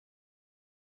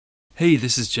Hey,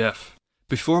 this is Jeff.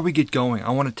 Before we get going,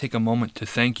 I want to take a moment to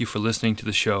thank you for listening to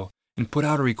the show and put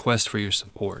out a request for your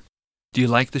support. Do you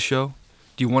like the show?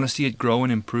 Do you want to see it grow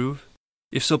and improve?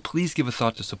 If so, please give a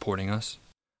thought to supporting us.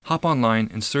 Hop online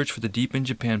and search for the Deep in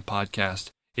Japan podcast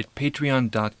at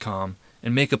patreon.com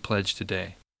and make a pledge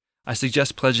today. I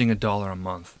suggest pledging $1 a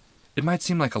month. It might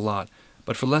seem like a lot,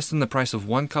 but for less than the price of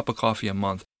 1 cup of coffee a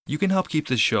month, you can help keep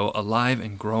this show alive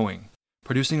and growing.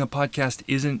 Producing a podcast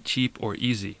isn't cheap or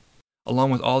easy.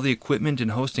 Along with all the equipment and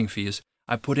hosting fees,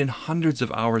 I put in hundreds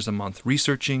of hours a month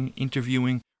researching,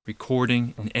 interviewing,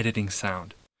 recording, and editing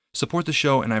sound. Support the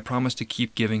show and I promise to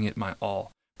keep giving it my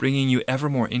all, bringing you ever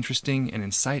more interesting and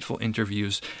insightful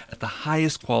interviews at the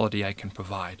highest quality I can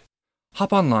provide.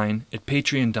 Hop online at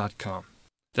patreon.com.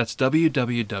 That's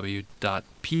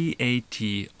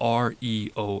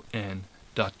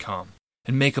www.patreon.com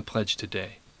and make a pledge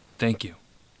today. Thank you.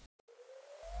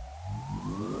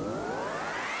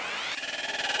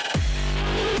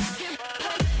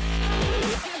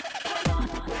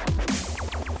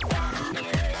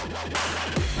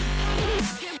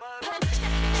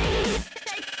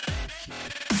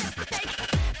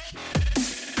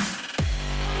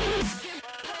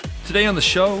 Today on the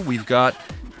show, we've got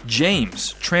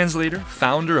James, translator,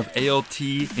 founder of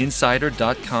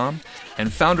ALTinsider.com,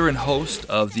 and founder and host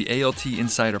of the ALT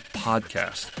Insider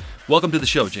podcast. Welcome to the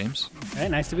show, James. Hey,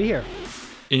 nice to be here.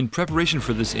 In preparation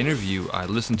for this interview, I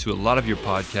listened to a lot of your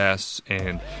podcasts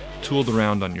and tooled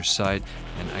around on your site,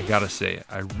 and I gotta say,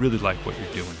 I really like what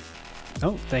you're doing.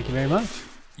 Oh, thank you very much.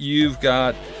 You've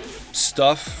got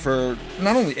stuff for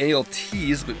not only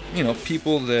ALTs, but,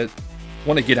 people that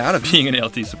want to get out of being an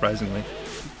ALT, surprisingly.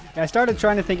 I started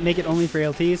trying to make it only for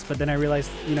ALTs, but then I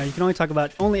realized, you can only talk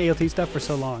about only ALT stuff for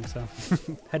so long, so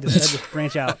had to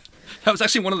branch out. That was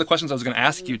actually one of the questions I was going to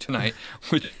ask you tonight,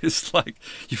 which is like,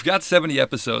 you've got 70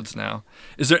 episodes now.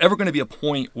 Is there ever going to be a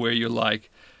point where you're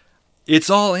like, it's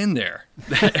all in there?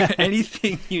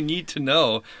 Anything you need to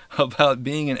know about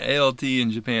being an ALT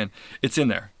in Japan, it's in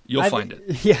there. You'll find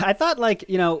it. Yeah, I thought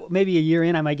maybe a year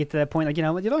in I might get to that point.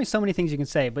 There's only so many things you can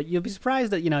say, but you'll be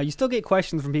surprised that, you still get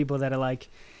questions from people that are like,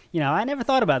 I never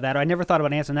thought about that, or I never thought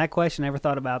about answering that question, I never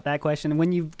thought about that question. And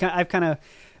when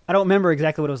I don't remember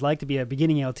exactly what it was like to be a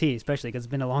beginning LT, especially because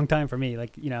it's been a long time for me.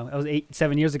 It was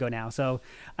 7 years ago now. So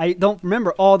I don't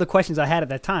remember all the questions I had at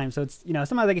that time. So it's,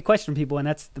 sometimes I get questions from people, and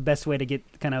that's the best way to get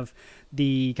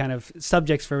the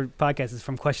subjects for podcasts is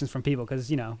from questions from people.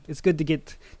 Because, it's good to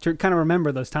kind of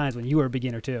remember those times when you were a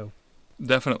beginner too.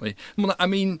 Definitely. Well, I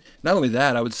mean, not only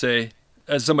that, I would say,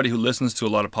 as somebody who listens to a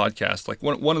lot of podcasts, like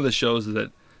one of the shows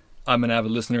that I'm an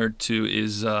avid listener to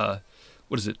is, the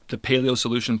Paleo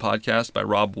Solution podcast by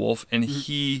Rob Wolf, and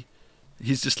he's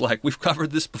just like, we've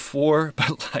covered this before,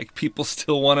 but people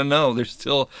still want to know. They're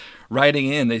still writing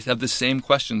in. They have the same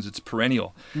questions. It's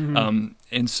perennial.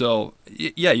 And so,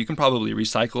 yeah, you can probably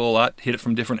recycle a lot, hit it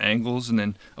from different angles, and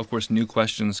then, of course, new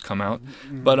questions come out.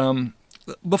 But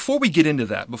before we get into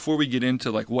that, before we get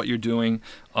into what you're doing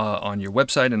on your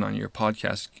website and on your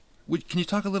podcast, can you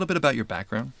talk a little bit about your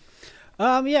background?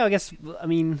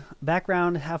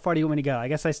 Background, how far do you want me to go? I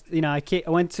guess I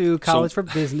went to college for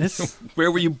business. Where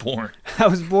were you born? I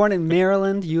was born in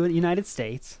Maryland, United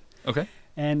States. Okay.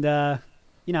 And, I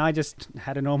just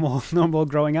had a normal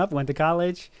growing up, went to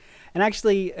college, and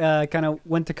actually kind of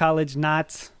went to college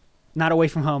not away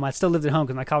from home. I still lived at home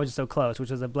because my college is so close, which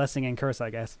was a blessing and curse,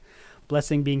 I guess.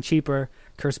 Blessing being cheaper,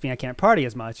 curse being I can't party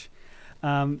as much.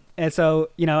 And so,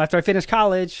 after I finished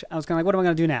college, I was kind of like, what am I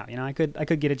going to do now? I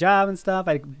could get a job and stuff.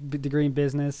 I had a degree in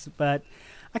business, but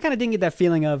I kind of didn't get that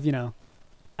feeling of,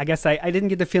 I guess I didn't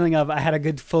get the feeling of I had a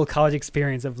good full college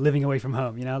experience of living away from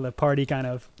home, the party kind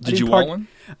of. Did you want one?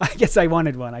 I guess I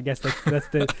wanted one. I guess that's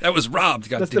the. That was robbed,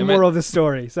 goddammit. That's the moral of the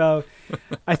story. So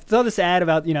I saw this ad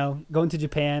about, going to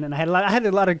Japan, and I had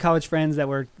a lot of college friends that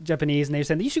were Japanese, and they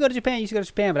said, you should go to Japan,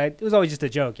 but it was always just a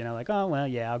joke, like, oh, well,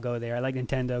 yeah, I'll go there. I like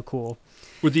Nintendo, cool.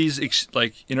 Were these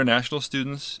international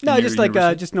students? No, just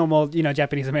just normal,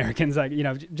 Japanese Americans,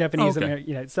 Japanese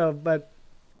Americans, so, but,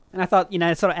 and I thought,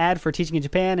 I saw an ad for teaching in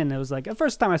Japan, and it was like, the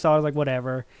first time I saw it, I was like,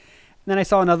 whatever. And then I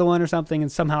saw another one or something,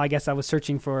 and somehow I guess I was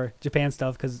searching for Japan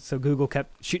stuff, so Google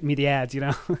kept shooting me the ads,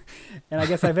 And I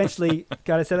guess I eventually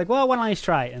said, well, why don't I just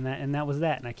try it? And that was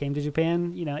that. And I came to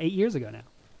Japan, 8 years ago now.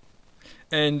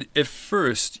 And at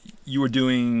first, you were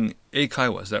doing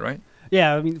eikaiwa, is that right?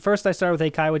 Yeah, first I started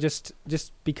with eikaiwa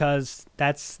just because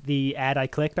that's the ad I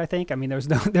clicked, I think.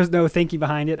 There's no thinking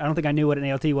behind it. I don't think I knew what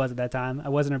an ALT was at that time. I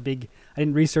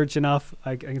didn't research enough.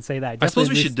 I can say that. I suppose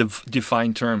we should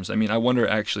define terms. I wonder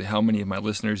actually how many of my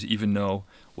listeners even know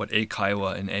what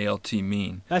eikaiwa and ALT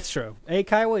mean. That's true.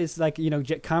 Eikaiwa is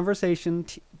conversation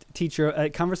teacher, a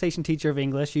conversation teacher of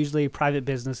English, usually private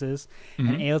businesses.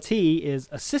 Mm-hmm. And ALT is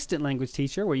assistant language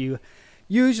teacher, where you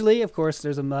usually, of course,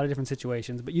 there's a lot of different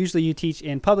situations, but usually you teach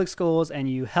in public schools and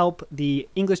you help the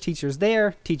English teachers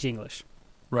there teach English.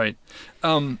 Right.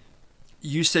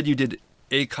 You said you did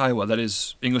Eikaiwa, that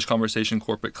is English conversation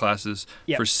corporate classes,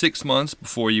 for 6 months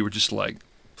before you were just like,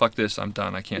 fuck this, I'm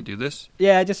done, I can't do this?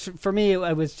 Yeah, just for me,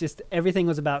 it was just, everything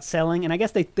was about selling. And I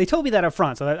guess they told me that up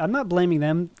front, so I'm not blaming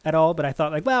them at all, but I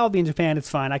thought like, well, I'll be in Japan, it's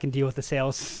fine, I can deal with the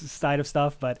sales side of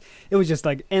stuff. But it was just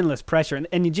like endless pressure.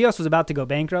 And Geos was about to go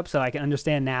bankrupt, so I can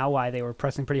understand now why they were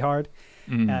pressing pretty hard,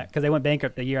 because they went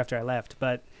bankrupt the year after I left.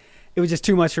 But it was just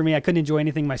too much for me. I couldn't enjoy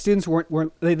anything. My students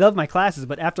weren't they loved my classes,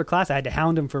 but after class I had to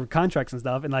hound them for contracts and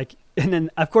stuff. And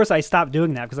then of course I stopped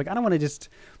doing that because I don't want to just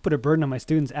put a burden on my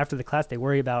students after the class. They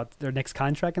worry about their next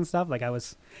contract and stuff.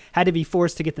 Had to be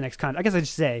forced to get the next contract. I guess I should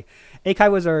say,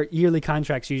 Eikaiwas are yearly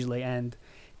contracts usually, and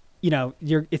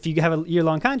if you have a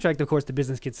year-long contract, of course the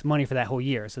business gets money for that whole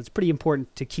year. So it's pretty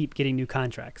important to keep getting new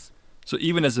contracts. So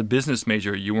even as a business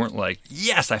major, you weren't like,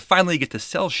 yes, I finally get to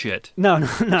sell shit. No.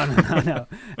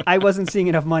 I wasn't seeing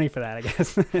enough money for that, I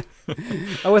guess.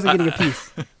 I wasn't getting a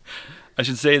piece. I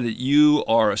should say that you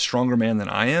are a stronger man than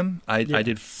I am. I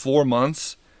did 4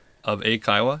 months of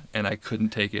Eikaiwa, and I couldn't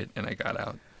take it, and I got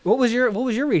out. What was your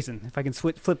reason? If I can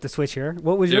flip the switch here,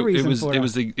 what was your reason for it?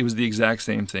 It was the exact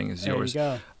same thing as yours.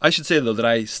 There you go. I should say though that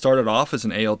I started off as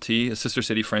an ALT, a Sister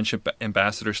City Friendship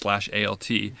Ambassador /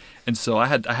 ALT, and so I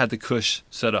had the Kush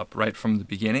set up right from the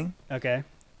beginning. Okay.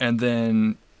 And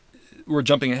then we're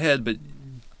jumping ahead, but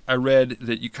I read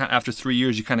that after 3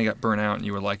 years you kind of got burnt out, and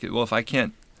you were like, well, if I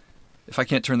can't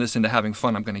turn this into having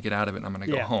fun, I'm going to get out of it and I'm going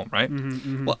to go home, right? Mm-hmm,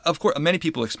 mm-hmm. Well, of course, many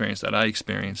people experience that. I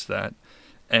experienced that,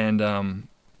 and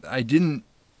I didn't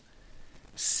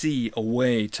see a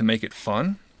way to make it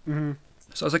fun. Mm-hmm.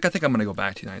 So I was like, I think I'm going to go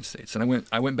back to the United States. And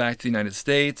I went back to the United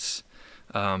States,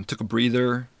 took a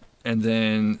breather, and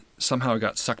then somehow I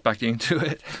got sucked back into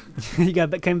it. You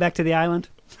came back to the island?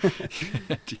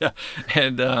 Yeah.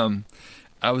 And I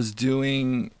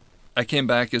came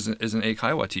back as an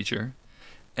Eikaiwa teacher.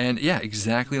 And yeah,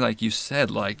 exactly like you said,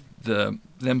 like them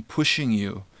pushing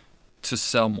you to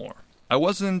sell more. I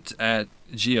wasn't at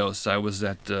Geos. I was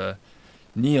at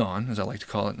Neon, as I like to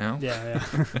call it now. Yeah.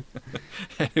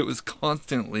 And it was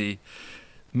constantly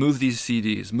move these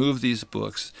CDs, move these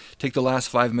books, take the last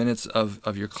 5 minutes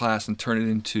of your class and turn it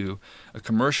into a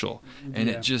commercial. And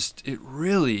it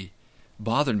really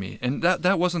bothered me. And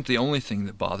that wasn't the only thing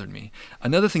that bothered me.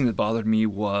 Another thing that bothered me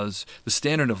was the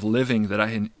standard of living that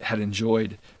I had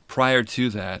enjoyed prior to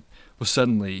that was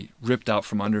suddenly ripped out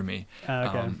from under me.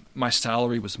 Okay. My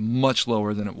salary was much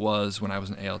lower than it was when I was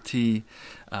an ALT.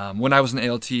 When I was an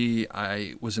ALT,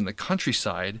 I was in the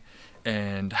countryside,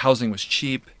 and housing was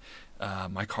cheap.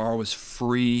 My car was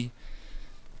free.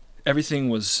 Everything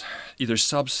was either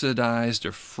subsidized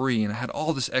or free, and I had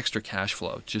all this extra cash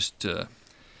flow. So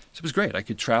it was great. I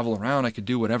could travel around. I could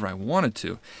do whatever I wanted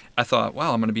to. I thought,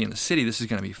 wow, I'm going to be in the city. This is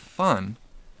going to be fun.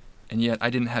 And yet I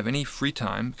didn't have any free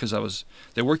time because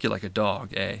they work you like a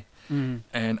dog, Mm-hmm.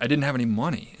 and I didn't have any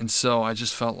money. And so I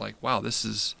just felt like, wow, this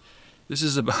is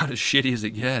about as shitty as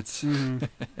it gets. Mm-hmm.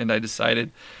 And I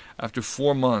decided after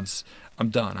 4 months, I'm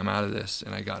done. I'm out of this.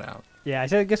 And I got out. Yeah,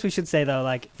 I guess we should say, though,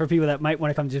 like, for people that might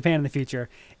want to come to Japan in the future,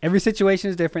 every situation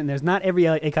is different, and there's not every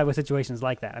Eikaiwa situation is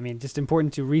like that. I mean, just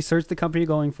important to research the company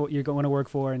you're going to work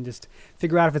for, and just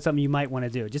figure out if it's something you might want to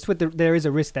do. Just there is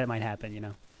a risk that might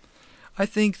happen, I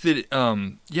think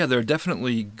that, there are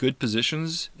definitely good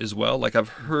positions as well. Like I've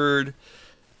heard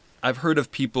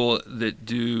of people that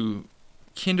do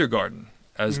kindergarten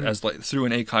as like through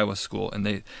an Eikaiwa school,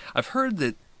 and I've heard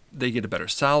that they get a better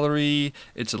salary.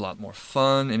 It's a lot more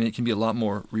fun, and it can be a lot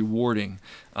more rewarding.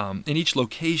 And each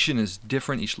location is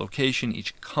different. Each location,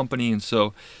 each company, and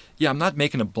so I'm not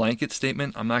making a blanket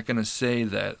statement. I'm not going to say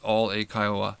that all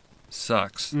Eikaiwa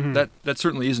sucks. Mm-hmm. That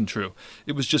certainly isn't true.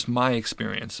 It was just my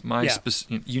experience, my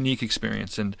unique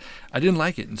experience, and I didn't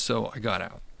like it, and so I got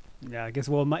out. Yeah, I guess,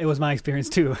 it was my experience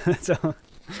too. So,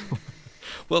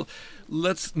 well,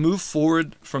 let's move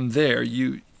forward from there.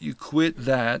 You quit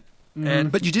that,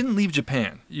 but you didn't leave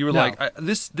Japan. You were like,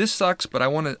 this sucks, but I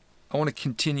want to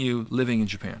continue living in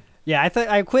Japan. Yeah,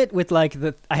 I quit with I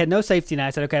had no safety net. I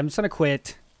said, okay, I'm just gonna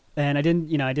quit. And I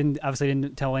obviously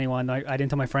didn't tell anyone. I didn't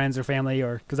tell my friends or family,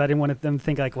 because I didn't want them to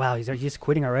think like, wow, he's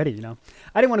quitting already.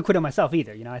 I didn't want to quit on myself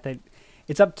either. I think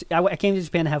it's up to, I came to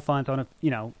Japan to have fun. So I want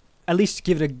to, at least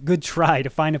give it a good try to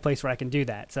find a place where I can do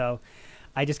that. So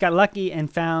I just got lucky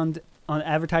and found an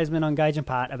advertisement on Gaijin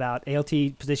Pot about ALT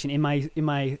position in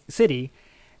my city.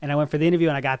 And I went for the interview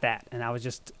and I got that. And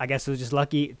I guess it was just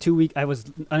lucky. 2 weeks, I was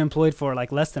unemployed for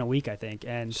like less than a week, I think.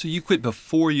 And So you quit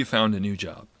before you found a new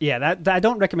job. yeah, that I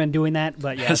don't recommend doing that,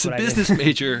 but yeah. As a business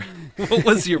major, what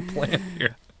was your plan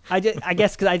here? I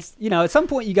guess because at some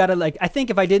point you got to I think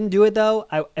if I didn't do it though,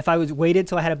 if I was waited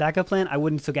till I had a backup plan, I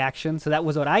wouldn't took action. So that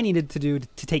was what I needed to do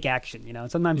to take action,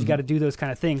 And sometimes you got to do those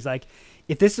kind of things. Like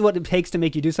if this is what it takes to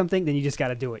make you do something, then you just got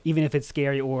to do it, even if it's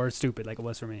scary or stupid like it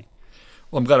was for me.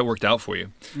 Well, I'm glad it worked out for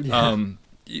you. Yeah.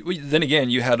 Then again,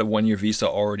 you had a 1-year visa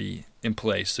already in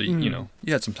place, so you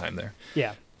had some time there.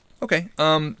 Yeah. Okay.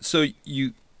 So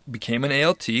you became an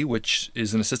ALT, which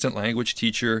is an assistant language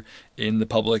teacher in the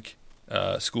public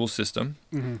school system.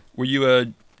 Mm-hmm. Were you a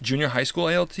junior high school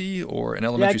ALT or an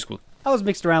elementary school? I was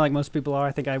mixed around like most people are.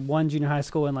 I think I had 1 junior high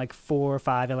school and like 4 or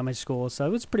 5 elementary schools, so it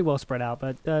was pretty well spread out.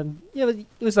 But it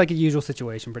was like a usual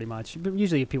situation pretty much. But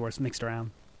usually people are mixed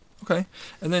around. Okay.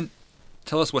 And then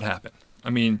tell us what happened. I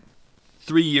mean,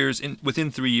 3 years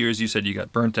within 3 years, you said you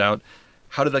got burnt out.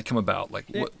 How did that come about? Like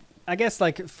what? I guess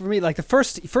like for me, like the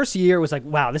first year was like,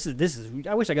 wow, this is.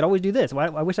 I wish I could always do this.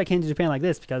 I wish I came to Japan like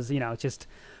this because it's just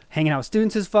hanging out with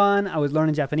students is fun. I was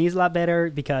learning Japanese a lot better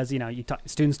because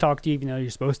students talk to you. You're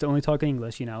supposed to only talk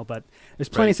English. But there's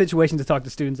plenty of situations to talk to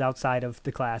students outside of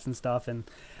the class and stuff. And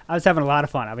I was having a lot of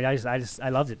fun. I mean, I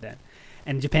loved it then.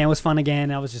 And Japan was fun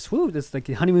again. I was just this like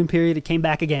the honeymoon period. It came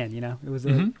back again. It was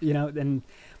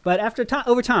but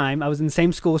over time, I was in the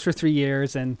same schools for 3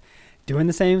 years and doing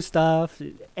the same stuff.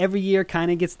 Every year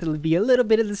kind of gets to be a little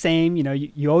bit of the same.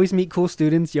 You always meet cool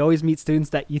students. You always meet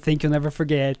students that you think you'll never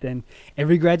forget. And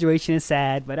every graduation is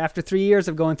sad. But after 3 years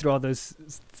of going through all those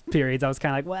periods, I was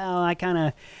kind of like, well, I kind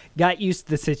of got used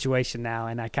to the situation now.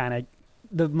 And I kind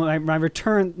of,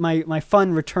 my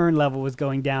fun return level was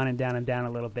going down and down and down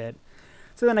a little bit.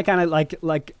 So then I kind of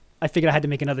like I figured I had to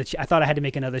make I thought I had to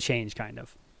make another change kind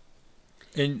of.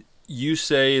 And you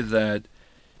say that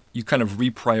you kind of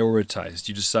reprioritized.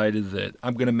 You decided that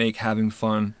I'm going to make having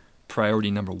fun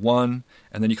priority number one,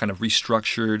 and then you kind of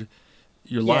restructured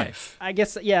your life. I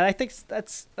guess, I think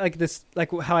that's like this,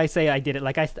 like how I say I did it.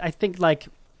 Like I think like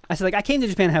I said, like I came to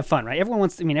Japan to have fun, right? Everyone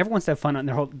wants to have fun in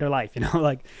their life, and I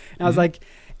was like,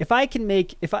 if I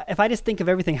just think of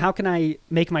everything, how can I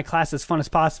make my class as fun as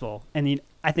possible? And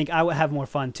I think I would have more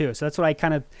fun too. So that's what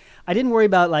I didn't worry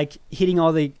about like hitting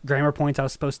all the grammar points I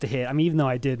was supposed to hit. I mean, even though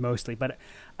I did mostly, but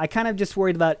I kind of just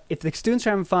worried about if the students were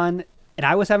having fun and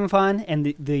I was having fun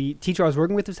and the teacher I was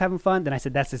working with was having fun, then I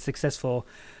said that's a successful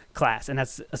class and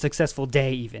that's a successful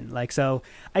day even. So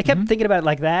I kept thinking about it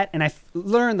like that, and I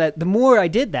learned that the more I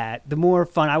did that, the more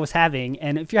fun I was having.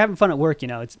 And if you're having fun at work,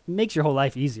 it makes your whole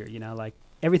life easier, like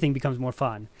everything becomes more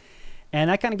fun. And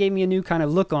that kind of gave me a new kind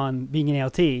of look on being an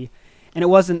ALT, and it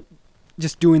wasn't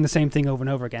just doing the same thing over and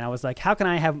over again. I was like, how can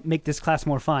I make this class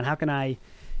more fun? How can I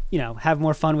have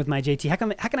more fun with my JT?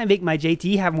 How can I make my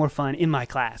JT have more fun in my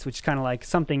class? Which is kind of like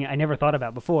something I never thought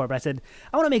about before. But I said,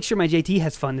 I want to make sure my JT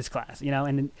has fun this class,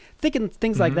 and thinking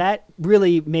things like that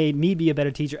really made me be a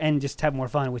better teacher and just have more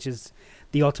fun, which is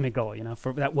the ultimate goal,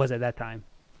 for that was at that time.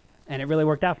 And it really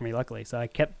worked out for me, luckily. So I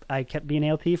kept being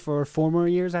ALT for 4 more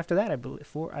years after that. I believe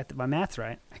my math's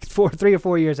right. 3 or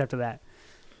 4 years after that.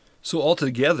 So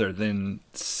altogether, then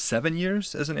 7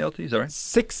 years as an ALT, is that right?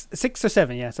 6 or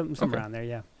 7, yeah, something around there,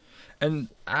 yeah. And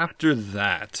after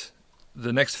that,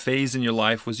 the next phase in your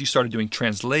life was you started doing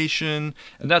translation,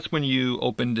 and that's when you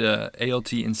opened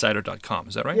altinsider.com.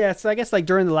 Is that right? Yeah, so I guess like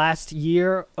during the last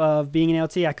year of being an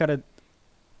ALT, I kind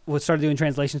of started doing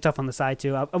translation stuff on the side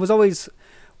too. I was always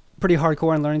pretty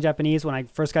hardcore on learning Japanese when I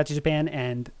first got to Japan,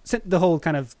 and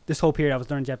this whole period I was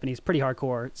learning Japanese pretty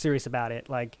hardcore, serious about it.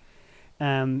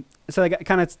 So I got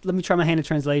kind of let me try my hand at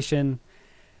translation.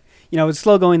 It's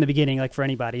slow going in the beginning, like for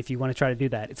anybody, if you want to try to do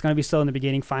that. It's going to be slow in the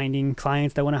beginning, finding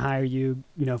clients that want to hire you,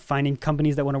 finding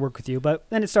companies that want to work with you. But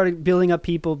then it started building up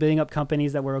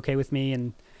companies that were okay with me.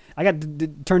 And I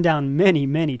got turned down many,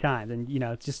 many times. And,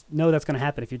 just know that's going to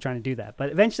happen if you're trying to do that. But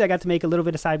eventually I got to make a little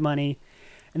bit of side money.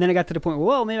 And then I got to the point where,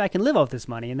 well, maybe I can live off this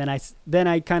money. And then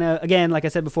I kind of, again, like I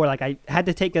said before, like I had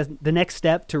to take the next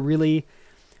step to really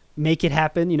make it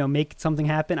happen, make something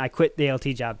happen. I quit the ALT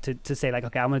job to say like,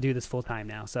 okay, I'm going to do this full time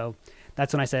now. So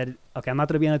that's when I said, okay, I'm not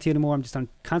going to be on ALT anymore. I'm just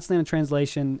constantly on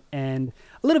translation. And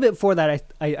a little bit before that,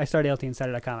 I started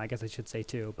altinsider.com, I guess I should say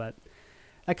too. But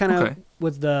that kind of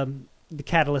was the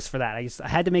catalyst for that. I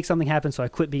had to make something happen. So I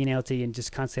quit being ALT and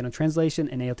just concentrate on translation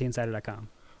and altinsider.com.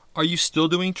 Are you still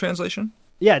doing translation?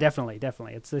 Yeah, definitely.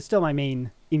 It's still my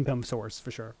main income source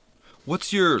for sure.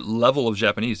 What's your level of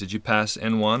Japanese? Did you pass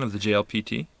N1 of the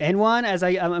JLPT? N1, as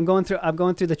I'm going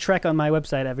through the trek on my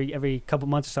website every couple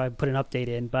months or so. I put an update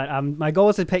in, but my goal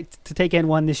is to take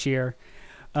N1 this year.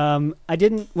 I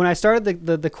didn't when I started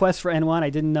the quest for N1. I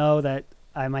didn't know that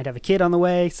I might have a kid on the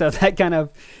way, so that kind of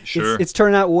it's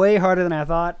turned out way harder than I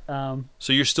thought.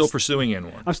 So you're still pursuing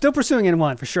N1? I'm still pursuing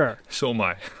N1 for sure. So am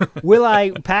I. Will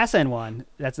I pass N1?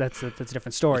 That's a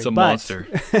different story. It's a monster.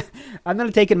 I'm going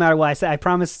to take it no matter what. I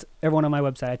promised everyone on my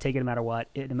website I'd take it no matter what.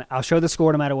 I'll show the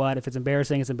score no matter what. If it's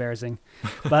embarrassing, it's embarrassing.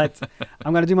 But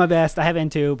I'm going to do my best. I have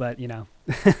N2, but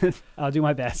I'll do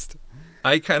my best.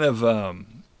 I kind of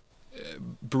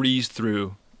breezed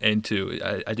through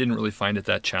N2. I didn't really find it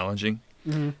that challenging.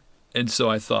 Mm-hmm. And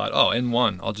so I thought,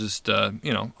 N1, I'll just,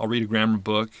 I'll read a grammar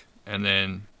book and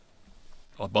then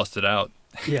I'll bust it out.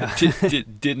 Yeah.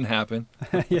 Didn't happen.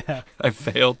 Yeah. I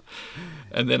failed.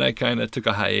 And then I kind of took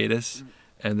a hiatus.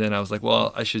 And then I was like,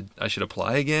 well, I should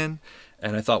apply again.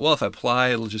 And I thought, well, if I apply,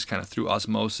 it'll just kind of through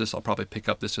osmosis. I'll probably pick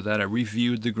up this or that. I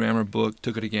reviewed the grammar book,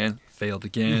 took it again, failed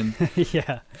again.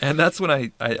 Yeah. And that's when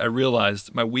I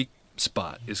realized my weak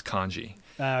spot is kanji.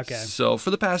 Okay. So for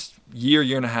the past year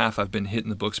and a half, I've been hitting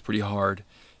the books pretty hard,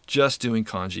 just doing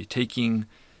kanji, taking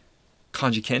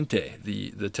kanji kente,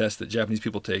 the test that Japanese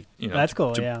people take, that's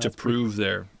cool. to prove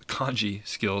their kanji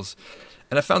skills.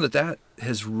 And I found that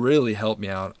has really helped me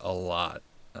out a lot.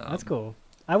 That's cool.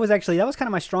 That was kind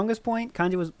of my strongest point.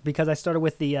 Kanji was because I started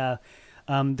with the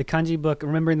kanji book,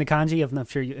 Remembering the Kanji. I'm not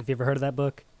sure if you ever heard of that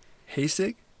book.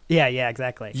 Heisig? Yeah,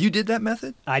 exactly. You did that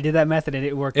method? I did that method, and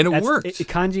it worked. And it worked.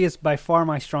 Kanji is by far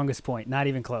my strongest point, not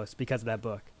even close, because of that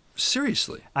book.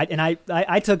 Seriously?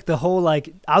 I took the whole,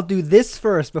 I'll do this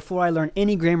first before I learn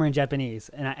any grammar in Japanese,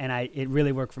 and it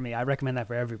really worked for me. I recommend that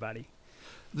for everybody.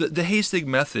 The Heisig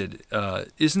method,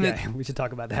 isn't it? Yeah, we should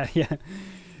talk about that, yeah.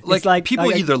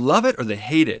 People either love it or they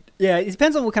hate it. Yeah, it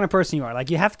depends on what kind of person you are.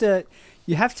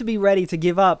 You have to be ready to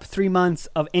give up 3 months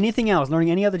of anything else, learning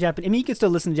any other Japanese. I mean, you can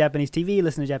still listen to Japanese TV,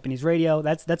 listen to Japanese radio.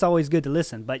 That's always good to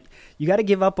listen. But you got to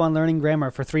give up on learning grammar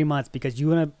for 3 months because you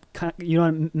want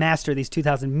to master these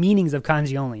 2,000 meanings of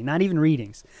kanji only, not even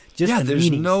readings. Just there's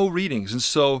meanings. No readings, and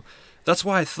so that's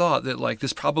why I thought that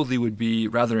this probably would be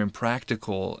rather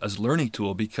impractical as a learning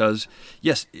tool because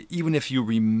yes, even if you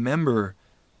remember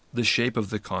the shape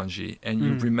of the kanji and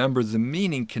you remember the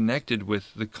meaning connected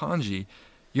with the kanji,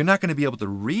 you're not going to be able to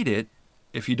read it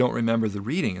if you don't remember the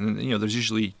reading. And there's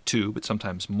usually 2, but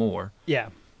sometimes more. Yeah.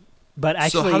 But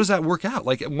actually, so how does that work out?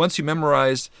 Once you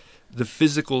memorize the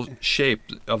physical shape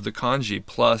of the kanji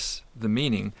plus the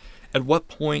meaning, at what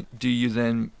point do you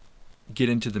then get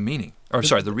into the meaning? Or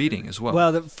the reading as well.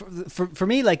 Well, for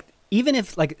me, even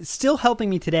if still helping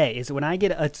me today is when I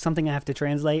get something I have to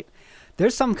translate.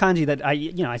 There's some kanji that I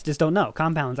just don't know.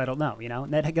 Compounds I don't know.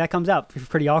 That comes out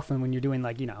pretty often when you're doing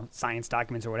science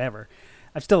documents or whatever.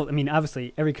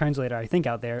 Obviously every translator I think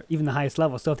out there, even the highest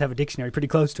level, still have to have a dictionary pretty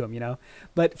close to them.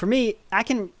 But for me, I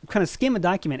can kind of skim a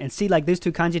document and see these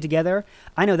two kanji together.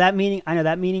 I know that meaning. I know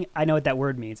that meaning. I know what that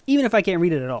word means, even if I can't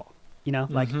read it at all.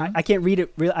 I can't read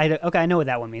it. Okay, I know what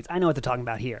that one means. I know what they're talking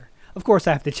about here. Of course,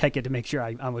 I have to check it to make sure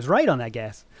I was right on that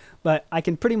guess. But I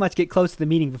can pretty much get close to the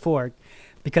meaning before.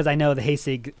 Because I know the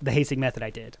Heisig method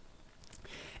I did.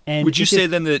 And would you say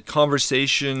then that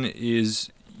conversation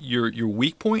is your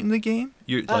weak point in the game?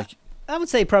 I would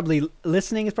say probably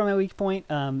listening is probably my weak point.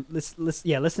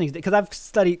 Listening because I've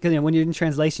studied. Because when you're in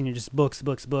translation, you're just books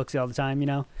all the time.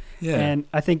 Yeah. And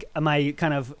I think my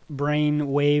kind of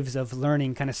brain waves of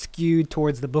learning kind of skewed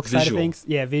towards the book side of things.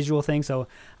 Yeah, visual things. So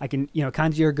I can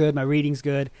kanji are good, my reading's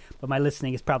good, but my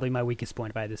listening is probably my weakest point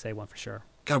if I had to say one for sure.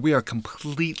 God, we are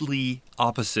completely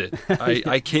opposite.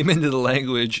 I came into the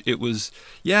language. It was,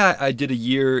 I did a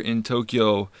year in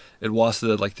Tokyo at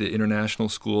Waseda, the international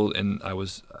school, and I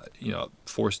was,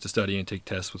 forced to study and take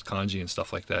tests with kanji and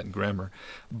stuff like that and grammar.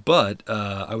 But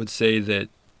I would say that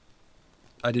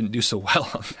I didn't do so well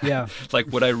on that. Yeah.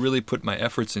 What I really put my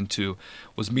efforts into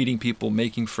was meeting people,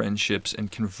 making friendships,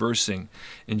 and conversing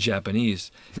in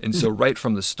Japanese. And so right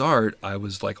from the start, I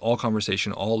was all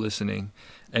conversation, all listening.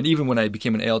 And even when I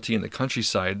became an ALT in the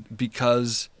countryside,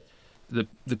 because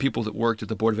the people that worked at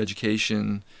the Board of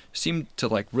Education seemed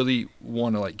to really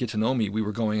want to get to know me, we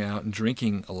were going out and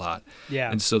drinking a lot.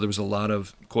 Yeah. And so there was a lot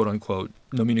of quote unquote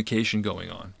communication going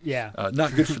on. Yeah.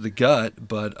 Not good for the gut,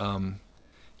 but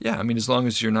as long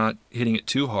as you're not hitting it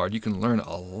too hard, you can learn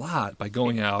a lot by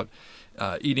going out,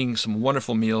 eating some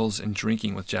wonderful meals and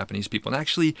drinking with Japanese people. And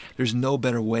actually, there's no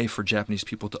better way for Japanese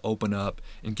people to open up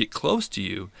and get close to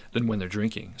you than when they're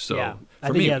drinking. So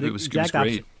for me, it was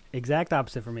great. Exact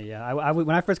opposite for me, yeah.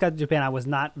 When I first got to Japan, I was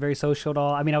not very social at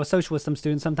all. I was social with some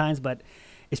students sometimes, but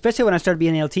especially when I started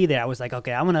being ALT there, I was like,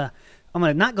 okay, I'm gonna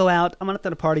not go out. I'm not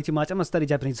gonna party too much. I'm gonna study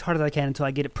Japanese as hard as I can until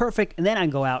I get it perfect, and then I can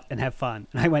go out and have fun.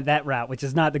 And I went that route, which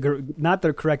is not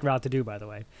the correct route to do, by the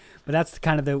way. But that's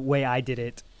kind of the way I did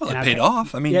it. Well, and it paid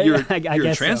off. I mean, you're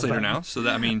a translator now, so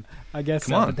that, I mean, I guess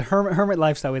come on. But the hermit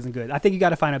lifestyle isn't good. I think you got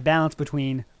to find a balance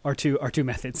between our two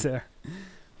methods there.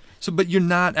 So, but you're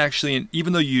not actually,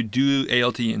 even though you do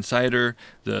ALT Insider,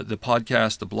 the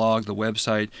podcast, the blog, the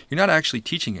website, you're not actually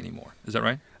teaching anymore. Is that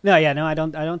right? No, I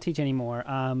don't teach anymore.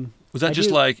 Was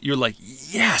that you're like,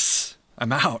 yes,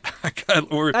 I'm out?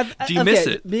 Or do you miss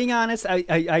it? Being honest,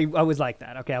 I was like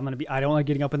that. Okay, I don't like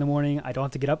getting up in the morning. I don't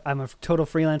have to get up. I'm a total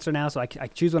freelancer now, so I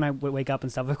choose when I wake up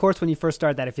and stuff. Of course, when you first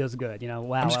start that, it feels good.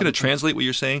 Wow. I'm just going to translate what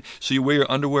you're saying. So you wear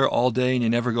your underwear all day and you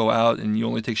never go out and you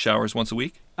only take showers once a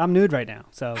week? I'm nude right now,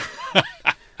 so.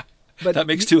 But that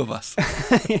makes two of us.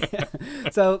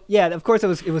 So yeah, of course it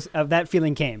was that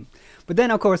feeling came. But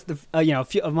then, of course,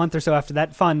 a month or so after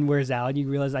that fun wears out, you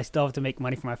realize I still have to make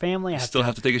money for my family. I still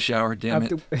have to take a shower, damn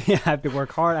it. I have to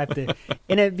work hard. I have to,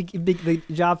 and the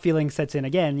job feeling sets in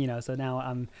again. So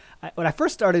now when I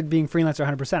first started being freelancer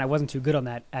 100%, I wasn't too good on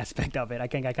that aspect of it. I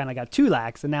think I kind of got too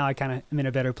lax, and now I kind of am in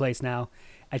a better place now.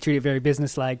 I treat it very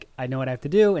business-like. I know what I have to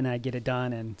do, and I get it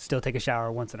done, and still take a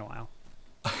shower once in a while.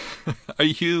 Are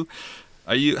you?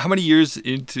 How many years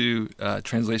into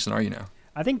translation are you now?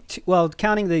 I think,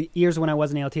 counting the years when I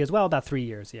was in ALT as well, about 3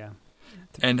 years, yeah.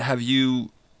 And I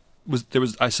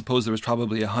suppose there was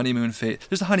probably a honeymoon phase.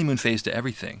 There's a honeymoon phase to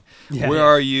everything. Yeah, Where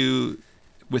are you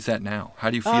with that now? How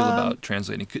do you feel about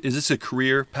translating? Is this a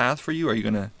career path for you? Are you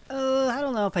going to? I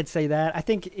don't know if I'd say that. I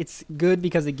think it's good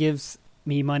because it gives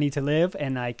me money to live,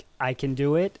 and I can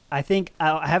do it. I think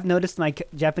I have noticed my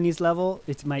Japanese level.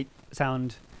 It might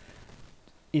sound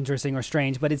interesting or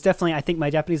strange, but it's definitely, I think my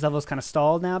Japanese level is kind of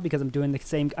stalled now because I'm doing the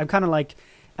same. I'm kind of like,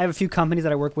 I have a few companies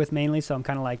that I work with mainly, so I'm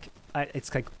kind of like,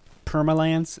 it's like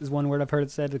permalance is one word I've heard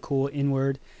it said, the cool in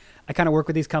word. I kind of work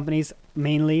with these companies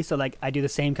mainly, so like I do the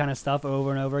same kind of stuff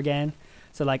over and over again.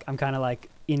 So like I'm kind of like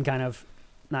in kind of,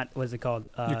 not, what is it called?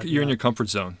 You're in your comfort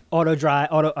zone. Not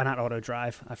auto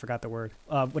drive. I forgot the word.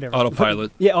 Whatever.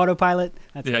 Autopilot. Yeah, autopilot.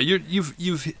 Yeah, you're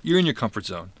in your comfort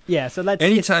zone. Yeah, so that's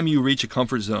anytime you reach a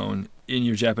comfort zone in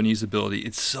your Japanese ability,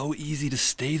 it's so easy to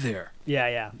stay there.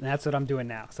 Yeah. And that's what I'm doing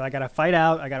now. So I got to fight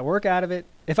out. I got to work out of it.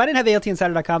 If I didn't have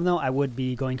altinsider.com though, I would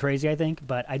be going crazy, I think.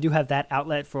 But I do have that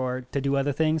outlet to do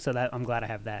other things, so that I'm glad I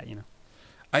have that.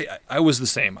 I was the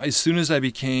same. As soon as I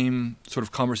became sort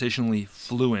of conversationally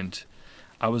fluent,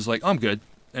 I was like, I'm good.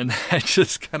 And I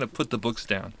just kind of put the books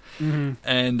down. Mm-hmm.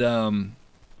 And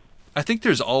I think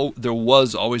there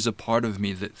was always a part of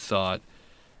me that thought,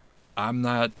 I'm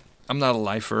not a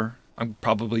lifer. I'm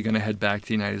probably going to head back to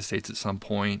the United States at some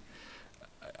point.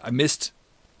 I missed,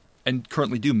 and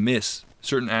currently do miss,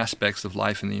 certain aspects of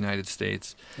life in the United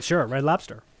States. Sure, Red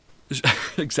Lobster.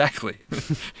 Exactly.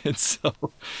 and so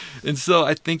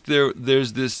I think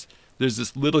there's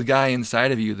this little guy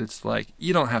inside of you that's like,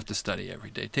 you don't have to study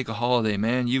every day. Take a holiday,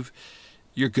 man.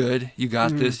 You're good. You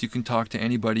got this. You can talk to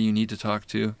anybody you need to talk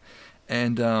to.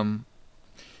 And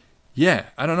yeah,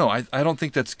 I don't know. I don't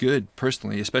think that's good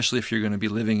personally, especially if you're going to be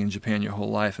living in Japan your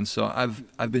whole life. And so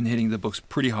I've been hitting the books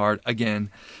pretty hard again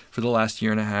for the last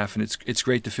year and a half, and it's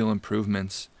great to feel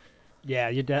improvements. Yeah,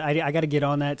 I got to get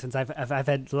on that since I've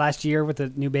had last year with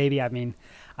the new baby. I mean,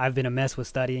 I've been a mess with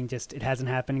studying. Just it hasn't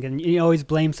happened. And you always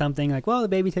blame something like, well, the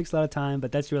baby takes a lot of time,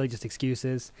 but that's really just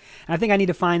excuses. And I think I need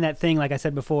to find that thing, like I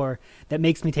said before, that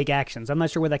makes me take actions. I'm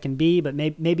not sure what that can be, but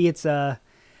maybe it's I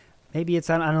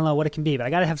don't know what it can be, but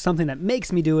I got to have something that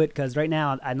makes me do it because right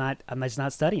now I'm just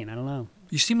not studying. I don't know.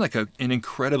 You seem like an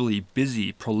incredibly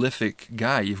busy, prolific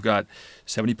guy. You've got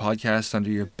 70 podcasts under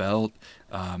your belt.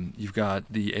 You've got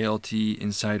the ALT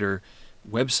Insider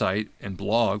website and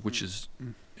blog, which is,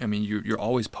 I mean, you're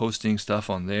always posting stuff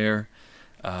on there.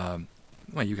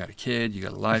 Well, you got a kid, you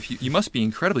got a life. You must be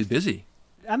incredibly busy.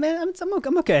 I mean,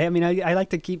 I'm okay. I mean, I like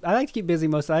to keep busy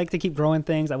I like to keep growing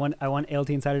things. I want ALT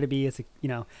Insider to be as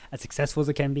successful as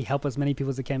it can be, help as many people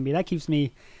as it can be. That keeps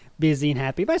me busy and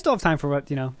happy, but I still have time for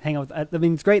hang out with. I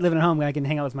mean, it's great living at home. I can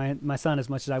hang out with my son as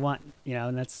much as I want,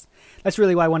 and that's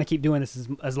really why I want to keep doing this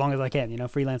as long as I can.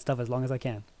 Freelance stuff as long as I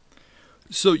can.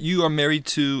 So you are married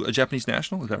to a Japanese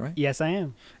national, is that right? Yes, I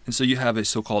am. And so you have a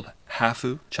so-called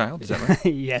hafu child, is that right?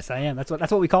 Yes, I am. That's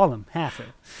what we call them, hafu.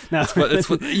 No, that's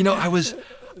what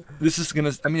This is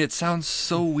gonna. I mean, it sounds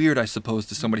so weird, I suppose,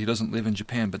 to somebody who doesn't live in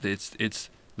Japan, but it's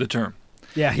the term.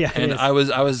 Yeah. And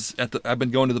I've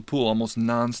been going to the pool almost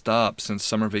nonstop since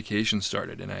summer vacation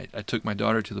started, and I took my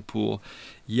daughter to the pool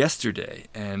yesterday,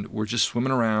 and we're just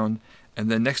swimming around,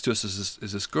 and then next to us is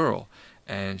this girl,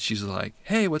 And she's like,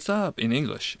 "Hey, what's up?" in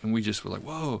English. And we just were like,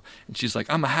 "Whoa." And she's like,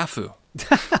 "I'm a hafu."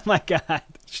 Oh my God.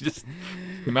 She just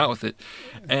came out with it.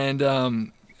 And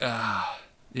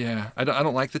yeah, I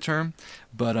don't like the term,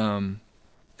 but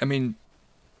I mean,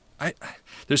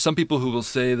 there's some people who will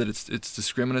say that it's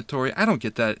discriminatory. I don't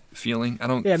get that feeling. I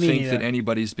don't think that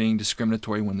anybody's being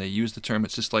discriminatory when they use the term.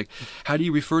 It's just like, how do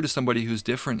you refer to somebody who's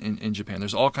different in Japan?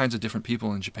 There's all kinds of different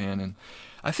people in Japan, and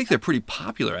I think they're pretty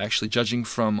popular, actually, judging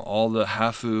from all the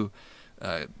hafu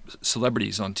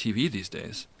celebrities on TV these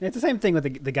days. It's the same thing with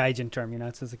the gaijin term,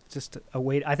 It's just a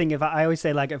way. I think I always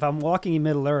say, like, if I'm walking in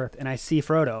Middle Earth and I see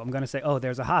Frodo, I'm going to say, "Oh,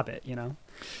 there's a hobbit,"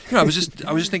 I was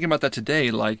just thinking about that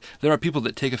today. Like, there are people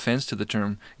that take offense to the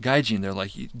term gaijin. They're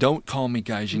like, "Don't call me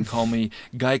gaijin, call me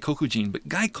gaikokujin." But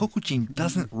gaikokujin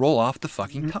doesn't roll off the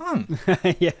fucking tongue.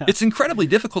 Yeah. It's incredibly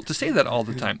difficult to say that all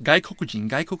the time. Gaikokujin,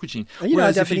 gaikokujin.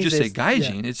 Whereas if you just say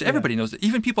gaijin, everybody knows that.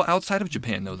 Even people outside of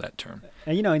Japan know that term.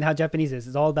 And how Japanese is.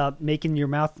 It's all about making your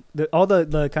mouth, all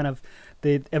the kind of,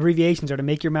 the abbreviations are to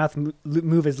make your mouth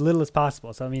move as little as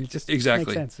possible. So, I mean, it just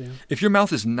exactly makes sense. If your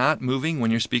mouth is not moving when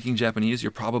you're speaking Japanese,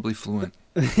 you're probably fluent.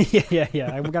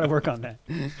 Yeah. I've got to work on that.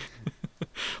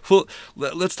 Well,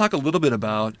 let's talk a little bit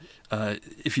about,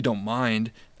 if you don't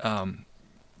mind,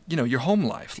 your home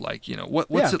life. Like,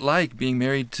 what's it like being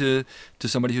married to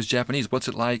somebody who's Japanese? What's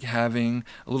it like having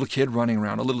a little kid running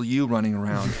around, a little you running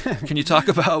around? Can you talk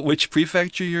about which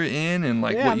prefecture you're in and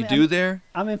what you do there?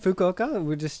 I'm in Fukuoka.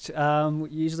 We're just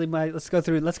usually let's go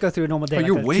through a normal day. Oh,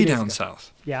 you're way down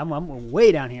south. Yeah, I'm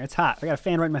way down here. It's hot. I got a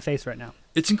fan right in my face right now.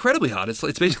 It's incredibly hot.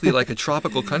 It's basically like a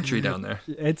tropical country down there.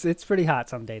 It's pretty hot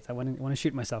some days. I want to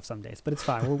shoot myself some days, but it's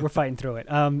fine. We're fighting through it.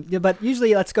 But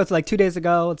usually, let's go to like 2 days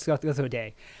ago. Let's go through a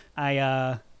day.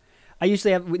 I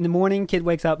usually have in the morning. Kid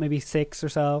wakes up maybe 6 or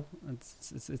so.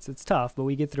 It's tough, but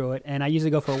we get through it. And I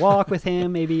usually go for a walk with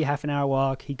him, maybe half an hour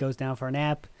walk. He goes down for a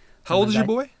nap. How old is your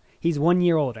boy? He's 1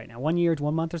 year old right now. 1 year,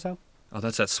 1 month or so. Oh,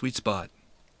 that's that sweet spot.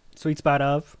 Sweet spot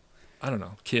of? I don't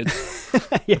know, kids.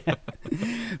 Yeah.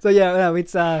 So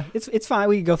it's fine.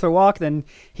 We go for a walk, then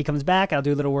he comes back. I'll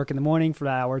do a little work in the morning for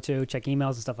an hour or two, check emails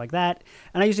and stuff like that.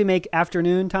 And I usually make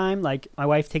afternoon time. Like, my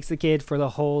wife takes the kid for the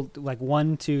whole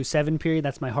 1 to 7 period.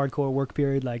 That's my hardcore work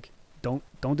period. Like, don't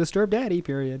disturb daddy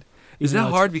period. Is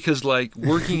that hard? Because like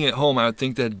working at home, I would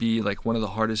think that'd be like one of the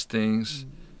hardest things.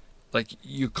 Like,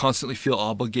 you constantly feel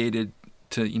obligated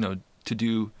to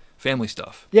do family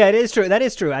stuff. Yeah, it is true. That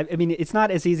is true. I mean, it's not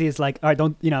as easy as like, all right,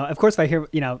 don't, of course, if I hear,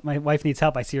 my wife needs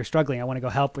help, I see her struggling, I want to go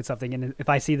help with something. And if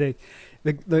I see the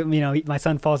my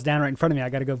son falls down right in front of me, I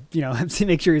got to go,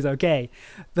 make sure he's okay.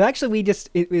 But actually,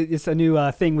 it's a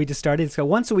new thing we just started. So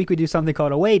once a week, we do something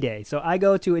called Away Day. So I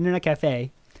go to Internet Cafe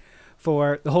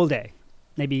for the whole day.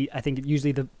 Maybe, I think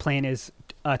usually the plan is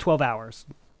 12 hours.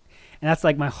 And that's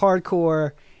like my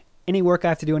hardcore. Any work I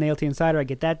have to do on ALT Insider, I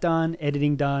get that done,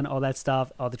 editing done, all that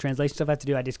stuff, all the translation stuff I have to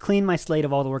do. I just clean my slate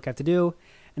of all the work I have to do,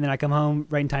 and then I come home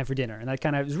right in time for dinner. And that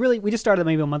kind of was really, we just started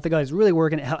maybe a month ago. It's really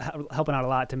working, helping out a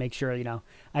lot to make sure, I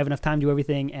have enough time to do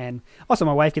everything. And also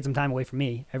my wife gets some time away from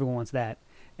me. Everyone wants that.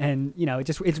 And,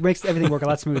 it makes everything work a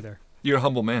lot smoother. You're a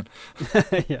humble man.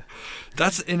 Yeah.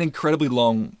 That's an incredibly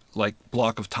long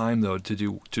block of time though to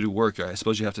do work. I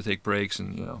suppose you have to take breaks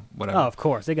and whatever. Oh, of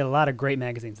course. They got a lot of great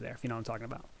magazines there, if you know what I'm talking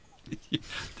about.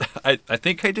 I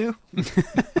think I do.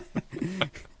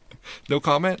 No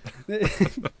comment.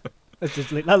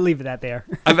 I'll leave it at there.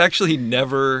 I've actually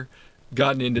never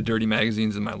gotten into dirty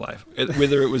magazines in my life,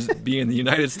 whether it was be in the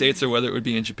United States or whether it would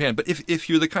be in Japan. But if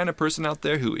you're the kind of person out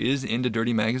there who is into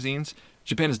dirty magazines,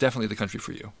 Japan is definitely the country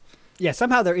for you. Yeah,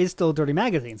 somehow there is still dirty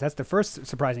magazines. That's the first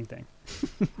surprising thing.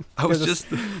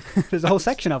 There's a whole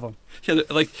section of them. Yeah,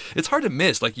 like it's hard to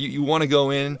miss. Like you want to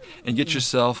go in and get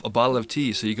yourself a bottle of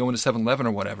tea, so you go into 7-Eleven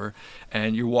or whatever,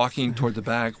 and you're walking toward the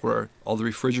back where all the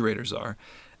refrigerators are,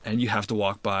 and you have to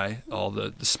walk by all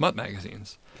the smut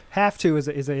magazines. Have to is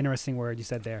an interesting word you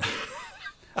said there.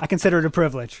 I consider it a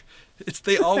privilege.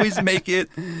 They always make it.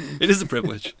 It is a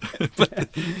privilege, but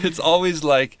it's always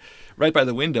like right by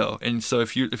the window. And so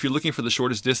if you're looking for the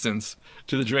shortest distance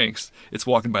to the drinks, it's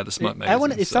walking by the smut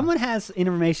magazine. If someone has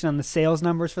information on the sales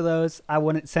numbers for those, I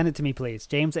want to send it to me, please.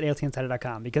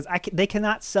 James@altinsider.com, because they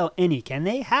cannot sell any, can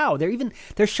they? How?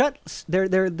 They're shut. They're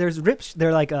ripped.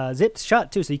 They're like zipped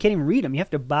shut too, so you can't even read them. You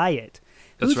have to buy it.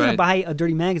 Who's going to buy a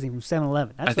dirty magazine from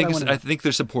 7-Eleven? I think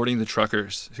they're supporting the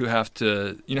truckers who have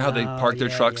to, how they park their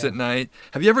trucks at night.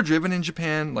 Have you ever driven in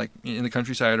Japan, like in the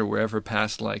countryside or wherever,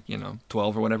 past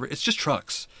 12 or whatever? It's just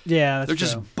trucks. Yeah, they're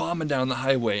just bombing down the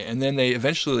highway, and then they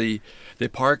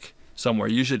park somewhere,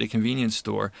 usually at a convenience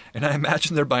store, and I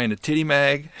imagine they're buying a titty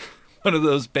mag, one of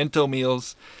those bento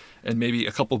meals, and maybe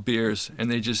a couple beers,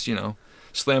 and they just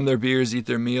slam their beers, eat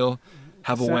their meal,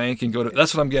 have a wank, and go to.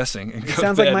 That's what I'm guessing. And go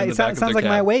sounds to like bed my in the back sounds of like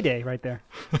their my cab. away day right there.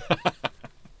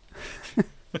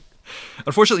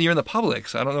 Unfortunately, you're in the public,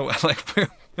 so I don't know. Like, where,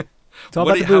 It's all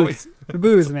what about do the you- booze. The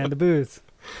booze, man. The booze.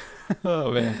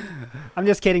 oh man, I'm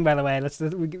just kidding, by the way.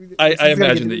 I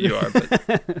imagine that you are.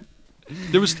 But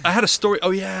I had a story.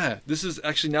 Oh yeah, this is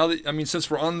actually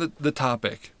since we're on the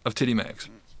topic of titty mags,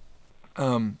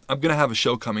 I'm gonna have a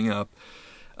show coming up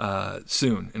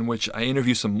soon in which I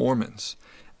interview some Mormons,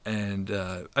 and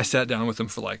I sat down with them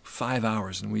for like 5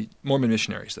 hours, and Mormon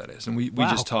missionaries, that is, and we Wow.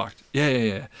 just talked.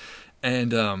 Yeah.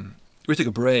 And we took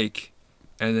a break,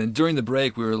 and then during the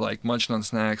break we were like munching on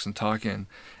snacks and talking,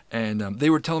 and they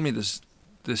were telling me this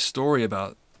story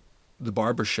about the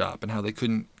barber shop and how they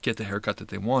couldn't get the haircut that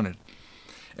they wanted.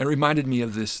 And it reminded me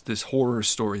of this horror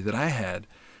story that I had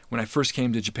when I first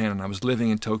came to Japan and I was living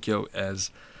in Tokyo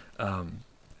as a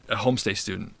homestay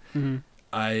student. Mm-hmm.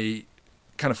 I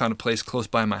kind of found a place close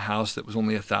by my house that was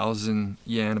only 1,000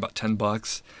 yen, about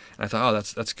 $10. And I thought, oh,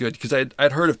 that's good, because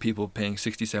I'd heard of people paying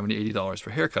 $60, $70, $80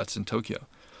 for haircuts in Tokyo.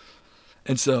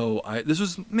 And so this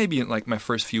was maybe in like my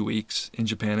first few weeks in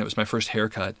Japan. It was my first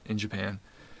haircut in Japan.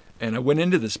 And I went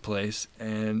into this place,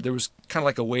 and there was kind of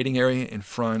like a waiting area in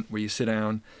front where you sit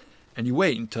down and you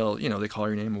wait until, they call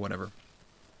your name or whatever.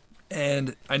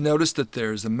 And I noticed that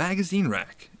there's a magazine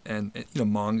rack and,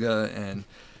 manga, and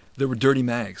there were dirty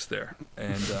mags there.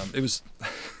 And it was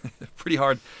pretty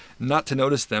hard not to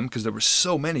notice them because there were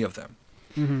so many of them.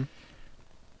 Mm-hmm.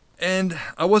 And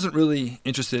I wasn't really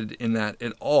interested in that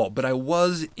at all, but I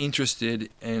was interested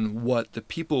in what the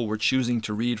people were choosing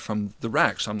to read from the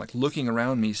rack. So I'm like looking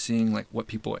around me, seeing like what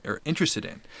people are interested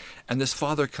in. And this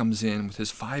father comes in with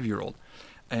his 5-year-old,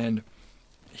 and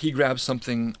he grabs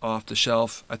something off the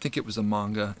shelf, I think it was a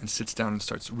manga, and sits down and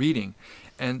starts reading.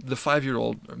 And the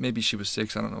 5-year-old, or maybe she was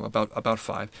 6, I don't know, about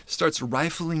 5, starts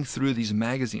rifling through these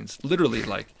magazines, literally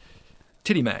like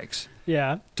titty mags.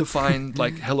 Yeah. To find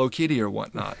like Hello Kitty or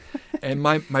whatnot. And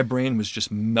my brain was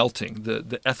just melting.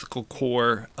 The ethical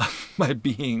core of my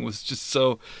being was just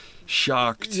so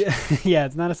shocked. Yeah,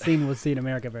 it's not a scene we'll see in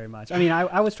America very much. I mean,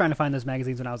 I was trying to find those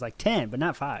magazines when I was like 10, but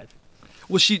not 5.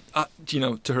 Well, she,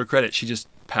 to her credit, she just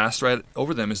passed right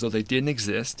over them as though they didn't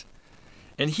exist.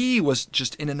 And he was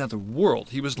just in another world.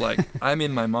 He was like, I'm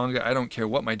in my manga. I don't care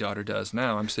what my daughter does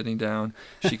now. I'm sitting down.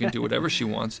 She can do whatever she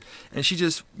wants. And she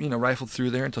just, rifled through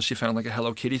there until she found like a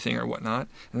Hello Kitty thing or whatnot,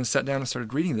 and then sat down and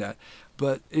started reading that.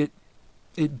 But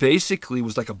it basically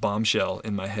was like a bombshell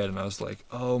in my head, and I was like,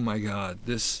 oh my God,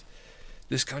 this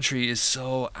country is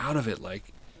so out of it.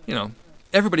 Like,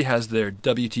 everybody has their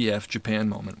WTF Japan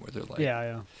moment where they're like,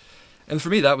 Yeah. And for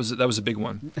me, that was a big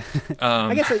one.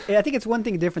 I think it's one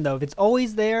thing different though. If it's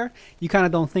always there, you kind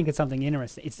of don't think it's something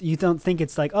interesting. You don't think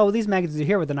it's like, oh, these magazines are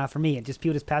here, but they're not for me. And just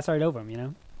people just pass right over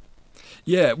them,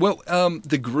 Yeah. Well,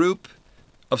 the group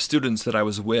of students that I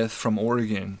was with from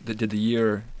Oregon that did the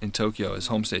year in Tokyo as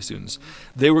homestay students,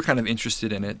 they were kind of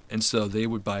interested in it, and so they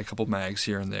would buy a couple mags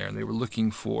here and there, and they were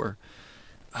looking for,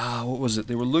 what was it?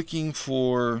 They were looking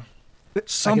for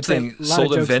something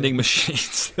sold in vending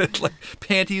machines, like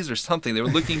panties or something. They were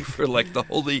looking for like the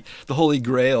holy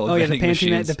grail of vending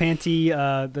machines. The panty,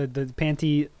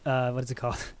 what is it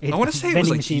called? I want to say it was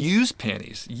like machines. Used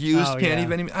panties.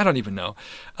 Vending. I don't even know.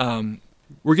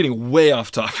 We're getting way off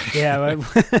topic. Yeah,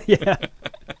 yeah.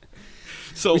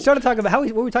 So we started talking about what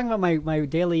were we talking about? My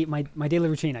daily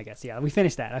routine, I guess. Yeah, we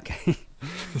finished that. Okay.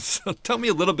 So tell me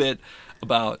a little bit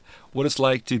about what it's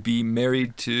like to be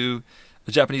married to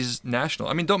a Japanese national.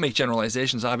 I mean, don't make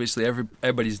generalizations. Obviously,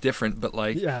 everybody's different, but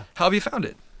like, how have you found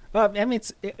it? Well, I mean,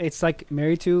 it's like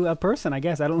married to a person, I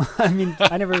guess. I don't know. I mean,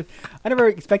 I never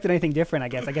expected anything different. I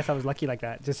guess I was lucky like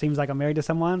that. It just seems like I'm married to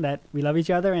someone that we love each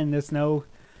other, and there's no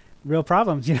real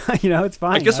problems. It's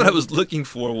fine. I guess what I was looking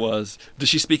for was, does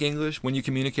she speak English when you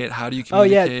communicate? How do you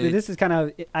communicate? Oh yeah, this is kind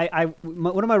of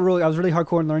one of my rules. I was really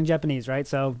hardcore in learning Japanese, right?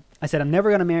 So I said I'm never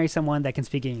going to marry someone that can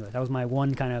speak English. That was my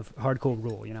one kind of hardcore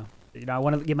rule. I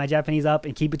want to get my Japanese up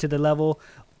and keep it to the level.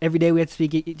 Every day we have to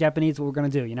speak Japanese. What we're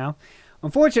going to do,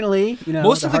 Unfortunately,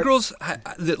 most of the girls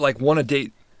that like want to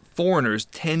date foreigners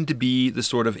tend to be the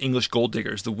sort of English gold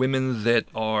diggers, the women that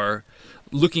are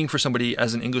looking for somebody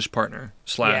as an English partner /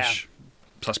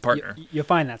 plus partner. You'll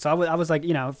find that. So I was like,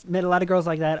 met a lot of girls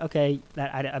like that. Okay,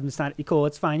 I'm just not cool.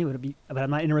 It's fine. But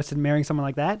I'm not interested in marrying someone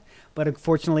like that. But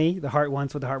unfortunately, the heart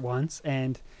wants what the heart wants,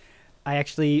 and I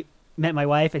actually met my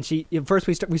wife, and she first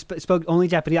we spoke only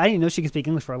Japanese. I didn't even know she could speak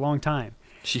English for a long time.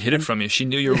 She hid it from you. She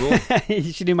knew your rule.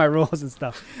 She knew my rules and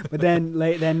stuff. But then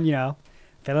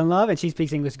fell in love, and she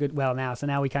speaks English well now. So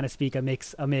now we kind of speak a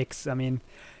mix. I mean,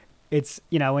 it's,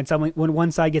 when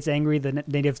one side gets angry, the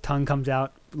native tongue comes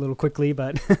out a little quickly.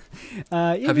 But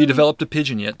have you developed a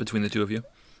pidgin yet between the two of you?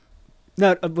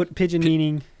 No, but pidgin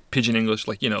meaning pidgin English,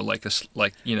 like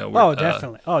oh,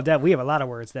 definitely. We have a lot of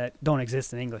words that don't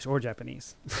exist in English or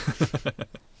Japanese.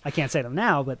 I can't say them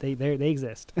now, but they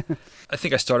exist. I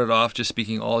think I started off just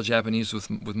speaking all Japanese with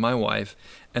my wife,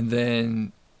 and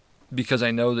then because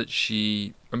I know that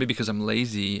or maybe because I'm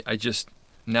lazy,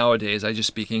 nowadays I just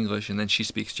speak English and then she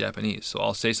speaks Japanese. So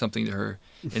I'll say something to her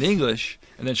in English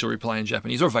and then she'll reply in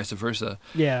Japanese, or vice versa.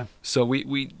 Yeah. So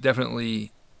we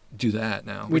definitely do that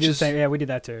now. We do the same. Yeah, we do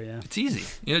that too. Yeah. It's easy.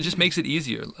 It just makes it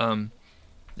easier.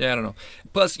 Yeah, I don't know.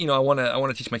 Plus, I want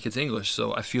to teach my kids English,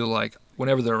 so I feel like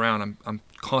whenever they're around, I'm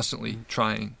constantly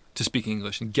trying to speak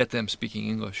English and get them speaking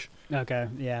English. Okay,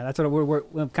 yeah, that's what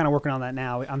we're kind of working on that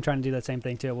now. I'm trying to do that same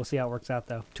thing too. We'll see how it works out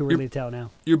though. Too early to tell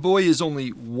now. Your boy is only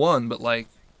one, but like,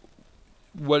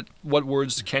 what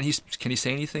words can he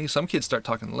say anything? Some kids start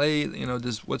talking late.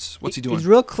 What's he doing?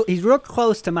 He's real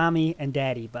close to mommy and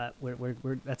daddy, but we're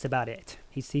that's about it.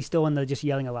 He's still in the just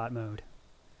yelling a lot mode.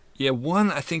 Yeah,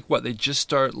 one, I think they just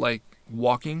start like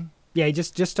walking. Yeah, he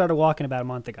just started walking about a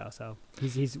month ago, so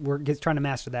he's trying to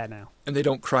master that now. And they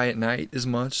don't cry at night as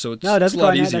much, so it's no, it's a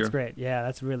lot easier. That's great. Yeah,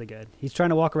 that's really good. He's trying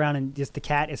to walk around and just the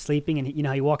cat is sleeping, and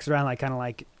he walks around like kind of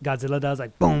like Godzilla does,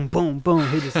 like boom, boom, boom.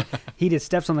 He just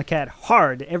steps on the cat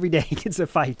hard every day. He gets a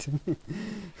fight.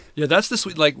 Yeah, that's the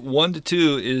sweet. Like 1 to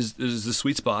 2 is the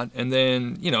sweet spot, and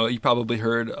then you probably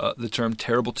heard the term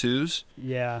terrible twos.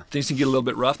 Yeah, things can get a little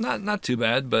bit rough. Not too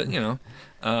bad, but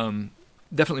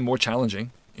definitely more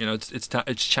challenging.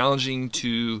 It's challenging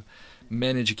to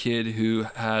manage a kid who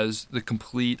has the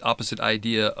complete opposite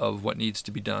idea of what needs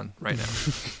to be done right now.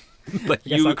 Like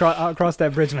yes, I'll cross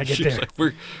that bridge when I get there.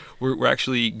 Like, we're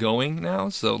actually going now,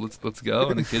 so let's go.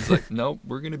 And the kid's like, nope,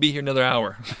 we're gonna be here another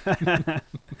hour.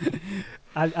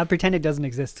 I pretend it doesn't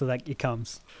exist till like it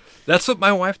comes. That's what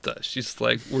my wife does. She's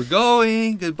like, we're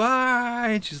going, goodbye.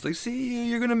 And she's like, see you.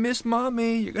 You're gonna miss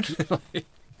mommy. You're gonna.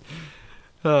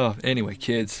 Oh, anyway,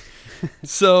 kids.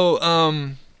 So,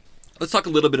 let's talk a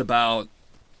little bit about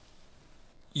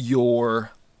your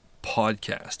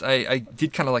podcast. I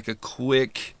did kind of like a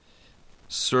quick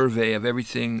survey of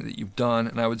everything that you've done,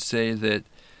 and I would say that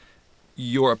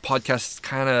your podcast is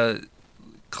kind of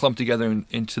clumped together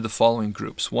into the following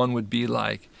groups. One would be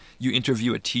like you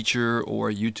interview a teacher or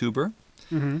a YouTuber.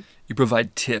 Mm-hmm. You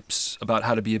provide tips about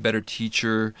how to be a better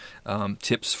teacher,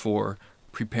 tips for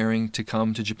preparing to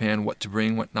come to Japan, what to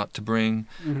bring, what not to bring.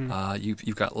 Mm-hmm.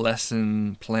 You've got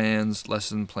lesson plans,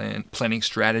 planning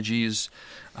strategies.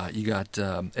 You got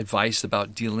advice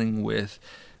about dealing with,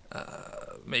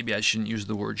 maybe I shouldn't use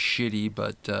the word shitty,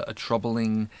 but a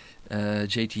troubling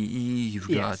JTE. You've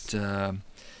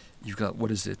got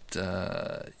what is it?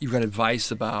 You've got advice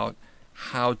about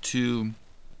how to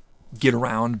get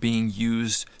around being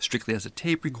used strictly as a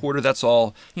tape recorder. That's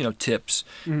all, tips.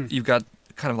 Mm-hmm. You've got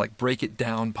kind of like break it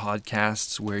down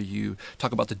podcasts where you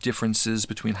talk about the differences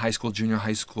between high school, junior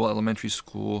high school, elementary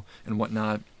school, and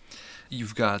whatnot.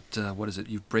 You've got,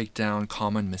 you break down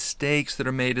common mistakes that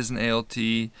are made as an ALT,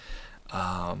 the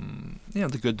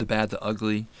good, the bad, the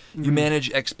ugly. Mm-hmm. You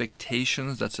manage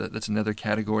expectations. That's another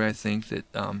category, I think, that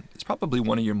it's probably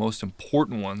one of your most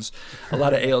important ones. A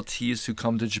lot of ALTs who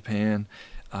come to Japan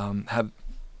have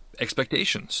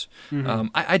expectations. Mm-hmm.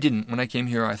 I didn't. When I came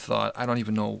here, I thought, I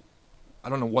don't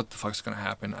know what the fuck's going to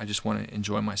happen. I just want to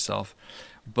enjoy myself.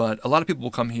 But a lot of people will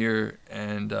come here,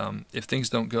 and if things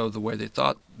don't go the way they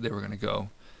thought they were going to go,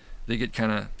 they get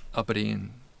kind of uppity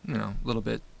and, a little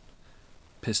bit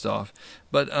pissed off.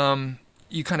 But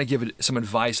you kind of give it some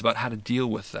advice about how to deal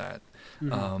with that.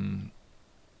 Mm-hmm.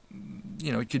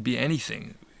 It could be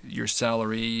anything. Your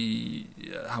salary,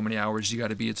 how many hours you got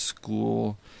to be at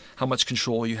school, how much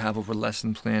control you have over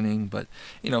lesson planning, but,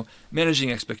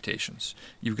 managing expectations.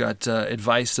 You've got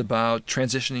advice about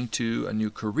transitioning to a new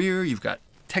career. You've got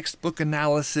textbook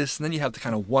analysis, and then you have the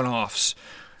kind of one-offs,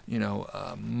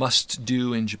 must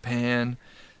do in Japan,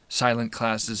 silent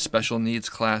classes, special needs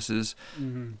classes.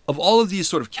 Mm-hmm. Of all of these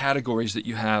sort of categories that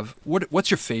you have,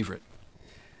 what's your favorite?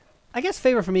 I guess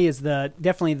favorite for me is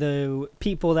definitely the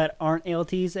people that aren't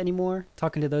ALTs anymore.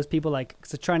 Talking to those people,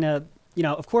 so trying to,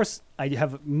 of course, I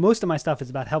have most of my stuff is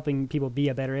about helping people be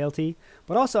a better ALT,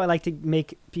 but also I like to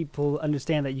make people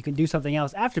understand that you can do something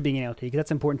else after being an ALT, because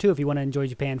that's important too if you want to enjoy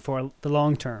Japan for the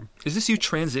long term. Is this you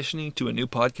transitioning to a new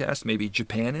podcast, maybe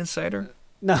Japan Insider?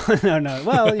 No.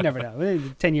 Well, you never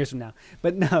know. 10 years from now.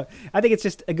 But no, I think it's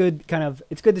just a good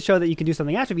it's good to show that you can do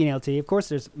something after being an ALT. Of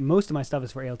course, most of my stuff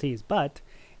is for ALTs, but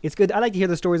it's good. I like to hear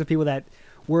the stories of people that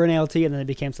were in ALT and then they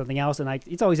became something else. And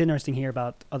it's always interesting to hear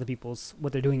about other people's,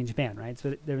 what they're doing in Japan, right?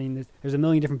 So, I mean, there's a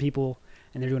million different people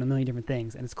and they're doing a million different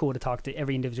things. And it's cool to talk to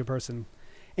every individual person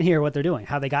and hear what they're doing,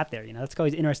 how they got there. It's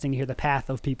always interesting to hear the path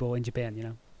of people in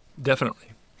Japan, Definitely.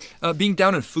 Being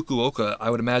down in Fukuoka, I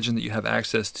would imagine that you have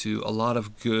access to a lot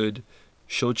of good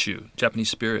shochu, Japanese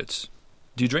spirits.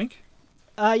 Do you drink?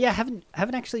 Yeah, haven't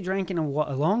actually drank in a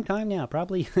long time now.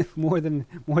 Probably more than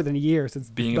a year since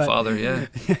being a father. Yeah.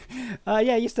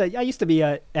 Yeah, I used to be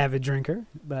a avid drinker,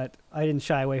 but I didn't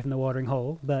shy away from the watering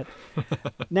hole. But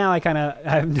now I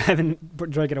haven't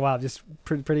drunk in a while. Just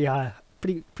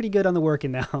pretty good on the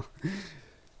working now.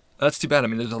 That's too bad. I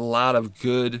mean, there's a lot of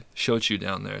good shochu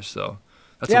down there, so.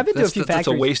 I've been to a few factories. That's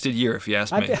a wasted year, if you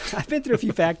ask me. I've been through a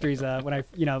few factories when a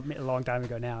long time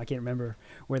ago now. I can't remember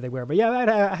where they were, but yeah,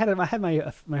 I had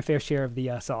my fair share of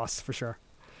the sauce for sure.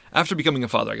 After becoming a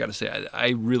father, I got to say, I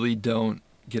really don't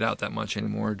get out that much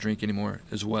anymore, drink anymore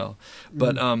as well.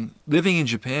 But living in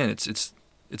Japan, it's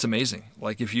amazing.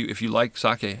 Like if you like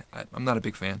sake, I'm not a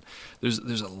big fan. There's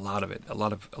a lot of it, a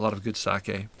lot of good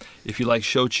sake. If you like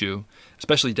shochu,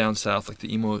 especially down south, like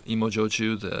the imo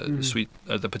jochu, the sweet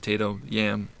the potato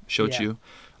yam shochu,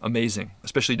 amazing.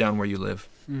 Especially down where you live.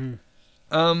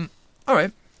 All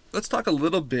right, let's talk a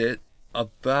little bit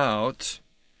about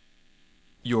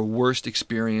your worst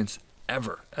experience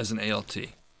ever as an ALT.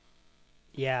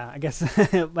 Yeah, I guess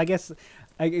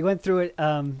I went through it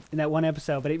in that one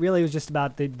episode, but it really was just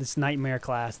about this nightmare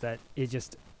class that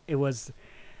it was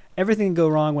everything that go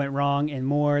wrong went wrong and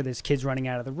more. There's kids running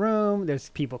out of the room. There's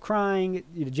people crying.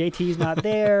 JT's not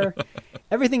there.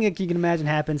 Everything that you can imagine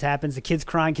happens. The kids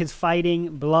crying, kids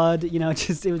fighting, blood. It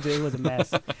was a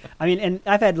mess. I mean, and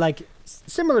I've had like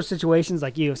similar situations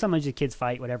like you. Sometimes your kids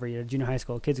fight, whatever. Junior high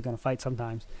school kids are going to fight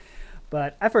sometimes.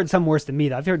 But I've heard some worse than me,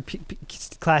 though. I've heard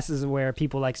classes where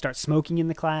people like start smoking in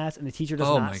the class, and the teacher does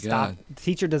not stop. God. The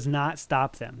teacher does not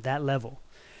stop them. That level,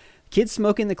 kids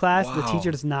smoke in the class. Wow. The teacher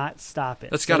does not stop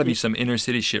it. That's got to be some inner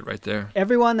city shit right there.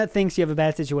 Everyone that thinks you have a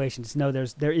bad situation, just know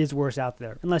there is worse out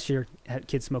there. Unless you're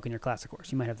kids smoke in your class, of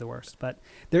course, you might have the worst. But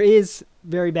there is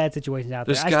very bad situations out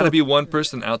there. There's got to be one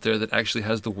person out there that actually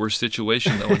has the worst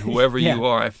situation, though. And whoever you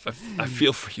are, I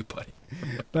feel for you, buddy.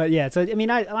 But yeah, so I mean,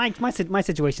 my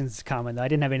situation is common though. I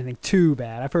didn't have anything too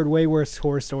bad. I've heard way worse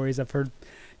horror stories. I've heard,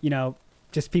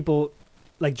 just people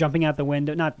like jumping out the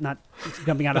window, not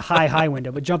jumping out a high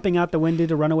window, but jumping out the window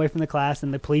to run away from the class,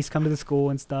 and the police come to the school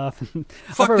and stuff.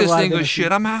 Fuck this English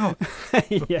shit, I'm out.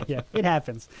 yeah, it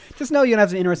happens. Just know you're gonna have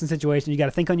some interesting situations. You got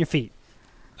to think on your feet.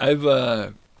 I've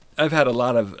had a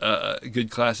lot of good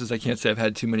classes. I can't say I've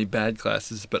had too many bad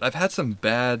classes, but I've had some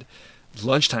bad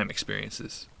lunchtime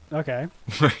experiences. Okay.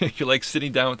 You're like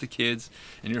sitting down with the kids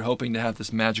and you're hoping to have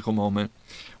this magical moment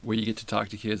where you get to talk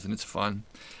to kids and it's fun.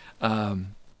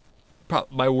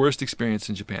 My worst experience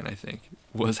in Japan, I think,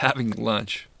 was having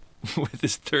lunch with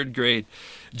this third grade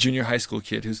junior high school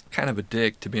kid who's kind of a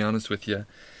dick, to be honest with you.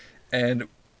 And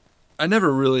I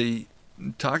never really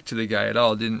talked to the guy at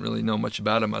all. Didn't really know much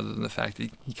about him other than the fact that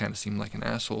he kind of seemed like an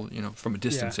asshole, from a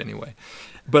distance anyway.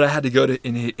 But I had to go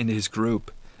into his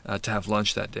group to have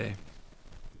lunch that day.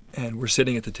 And we're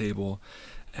sitting at the table,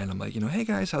 and I'm like, hey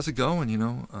guys, how's it going?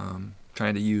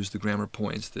 Trying to use the grammar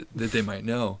points that they might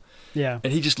know. Yeah.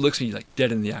 And he just looks me like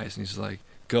dead in the eyes, and he's like,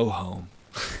 "Go home."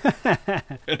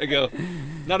 And I go,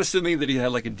 not assuming that he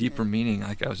had like a deeper meaning.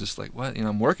 Like I was just like, "What?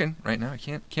 I'm working right now. I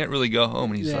can't really go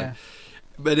home." And he's like,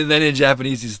 but then in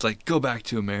Japanese, he's like, "Go back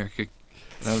to America."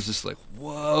 And I was just like,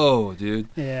 "Whoa, dude."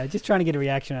 Yeah, just trying to get a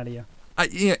reaction out of you.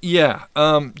 Yeah.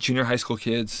 Junior high school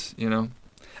kids,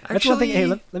 That's one thing. Hey,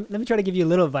 let me try to give you a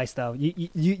little advice though.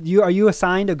 You are you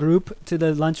assigned a group to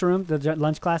the lunchroom, the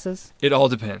lunch classes? It all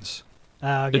depends.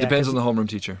 It depends on the homeroom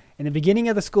teacher. In the beginning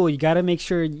of the school, you got to make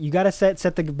sure you got to set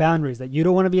the boundaries that you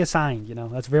don't want to be assigned.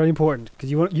 That's very important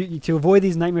because you want to avoid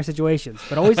these nightmare situations.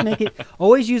 But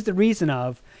always use the reason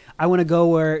of I want to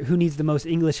go who needs the most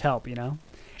English help. Sure. And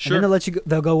then they'll let you go,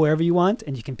 they'll go wherever you want,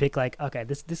 and you can pick like, okay,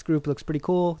 this group looks pretty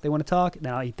cool. They want to talk,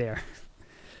 then I'll eat there.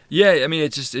 Yeah, I mean,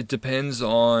 it depends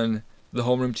on the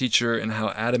homeroom teacher and how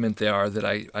adamant they are that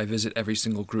I visit every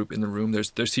single group in the room.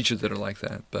 There's teachers that are like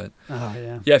that, but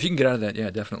yeah, if you can get out of that, yeah,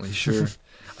 definitely, sure.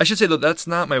 I should say though, that's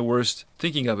not my worst.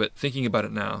 Thinking about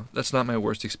it now, that's not my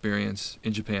worst experience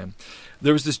in Japan.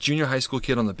 There was this junior high school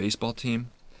kid on the baseball team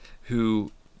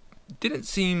who didn't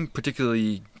seem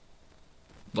particularly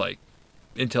like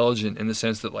intelligent in the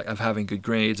sense that like of having good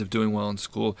grades, of doing well in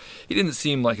school. He didn't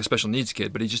seem like a special needs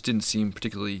kid, but he just didn't seem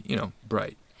particularly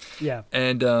bright. Yeah.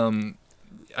 And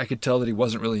I could tell that he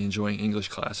wasn't really enjoying English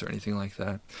class or anything like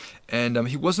that. And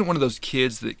he wasn't one of those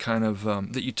kids that kind of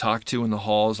that you talk to in the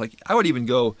halls. Like I would even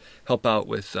go help out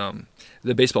with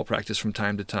the baseball practice from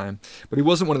time to time. But he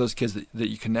wasn't one of those kids that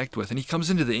you connect with. And he comes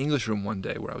into the English room one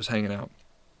day where I was hanging out.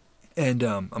 And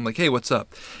I'm like, hey, what's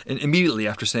up? And immediately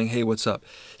after saying, hey, what's up,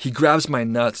 he grabs my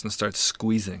nuts and starts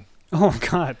squeezing. Oh,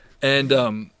 God.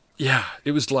 And yeah,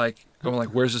 it was like, I'm like,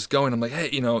 where's this going? I'm like, hey,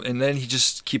 and then he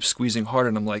just keeps squeezing harder.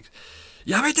 And I'm like,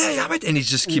 yamete, yamete. And he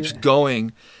just keeps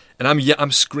going. And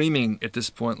I'm screaming at this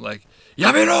point, like,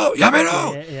 yamero,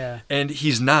 yamero. Yeah. And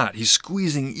he's not. He's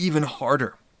squeezing even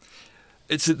harder.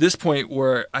 It's at this point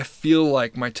where I feel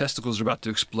like my testicles are about to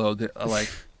explode. That I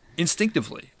like,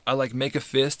 instinctively, I like make a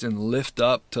fist and lift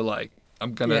up to like,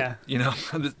 I'm gonna,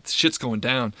 the shit's going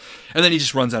down. And then he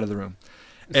just runs out of the room.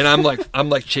 And I'm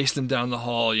like chasing him down the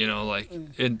hall,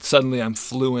 and suddenly I'm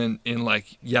fluent in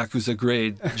like Yakuza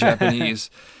grade Japanese.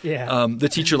 Yeah. The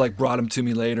teacher like brought him to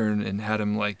me later and had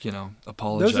him like,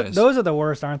 apologize. Those are the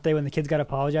worst, aren't they? When the kids got to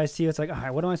apologize to you, it's like, all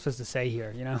right, what am I supposed to say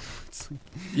here? It's like,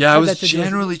 yeah, I was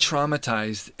generally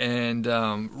traumatized and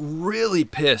really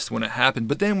pissed when it happened.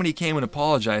 But then when he came and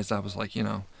apologized, I was like,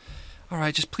 all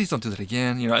right, just please don't do that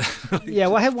again. Yeah,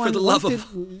 well, I had one. For the love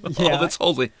of all that's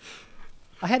holy.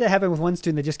 I had that happen with one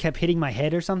student that just kept hitting my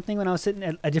head or something when I was sitting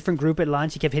at a different group at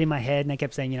lunch. He kept hitting my head, and I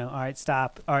kept saying, all right,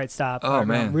 stop. All right, stop. Oh,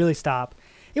 man. Really stop.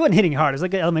 He wasn't hitting hard. It was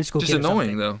like an elementary school just kid or annoying,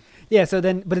 something. though. Yeah, so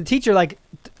then, but the teacher, like,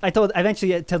 I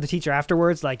eventually tell the teacher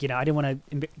afterwards, like, I didn't want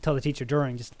to tell the teacher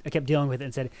during, I kept dealing with it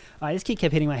and said, all right, this kid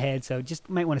kept hitting my head, so just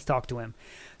might want to talk to him.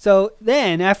 So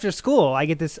then after school, I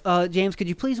get this, James, could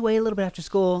you please wait a little bit after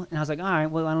school? And I was like, all right,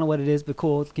 well, I don't know what it is, but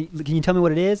cool. Can you tell me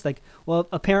what it is? Like, well,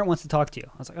 a parent wants to talk to you.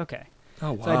 I was like, okay.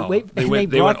 Oh, wow. So they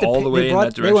went all the way in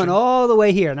that direction? They went all the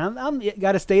way here. And I'm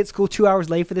got to stay at school 2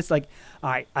 hours late for this. Like, all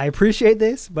right, I appreciate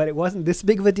this, but it wasn't this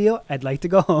big of a deal. I'd like to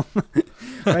go home. But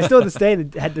I still had to stay.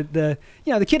 And had the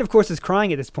kid, of course, is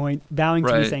crying at this point, bowing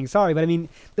to me, saying sorry. But, I mean,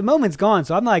 the moment's gone.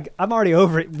 So I'm like, I'm already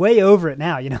over it, way over it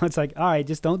now. It's like, all right,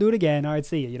 just don't do it again. All right,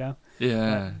 see you,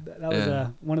 Yeah. That was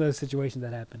one of those situations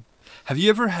that happened. Have you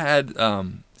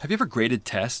ever graded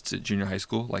tests at junior high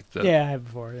school? Yeah, I have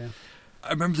before, yeah. I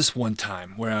remember this one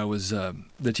time where I was,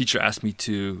 the teacher asked me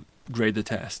to grade the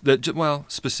test.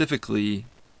 Specifically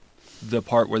the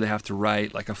part where they have to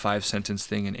write like a 5-sentence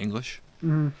thing in English.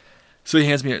 Mm-hmm. So he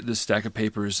hands me this stack of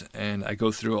papers, and I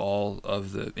go through all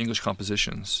of the English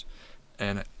compositions,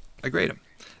 and I grade them.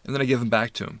 And then I give them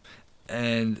back to him.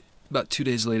 And about 2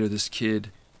 days later, this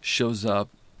kid shows up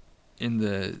in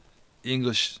the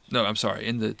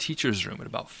teacher's room at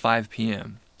about 5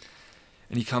 p.m.,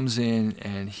 and he comes in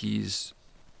and he's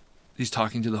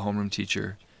talking to the homeroom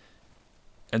teacher,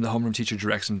 and the homeroom teacher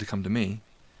directs him to come to me.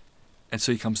 And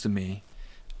so he comes to me,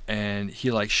 and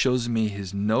he like shows me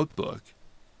his notebook,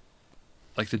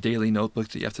 like the daily notebook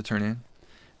that you have to turn in.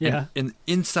 Yeah. And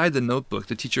inside the notebook,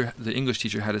 the English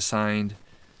teacher had assigned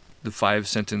the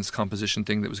 5-sentence composition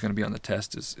thing that was going to be on the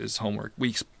test as homework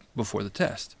weeks before the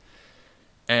test.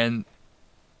 And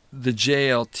the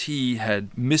JLT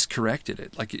had miscorrected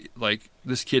it. Like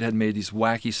this kid had made these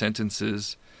wacky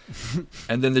sentences,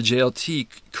 and then the JLT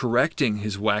correcting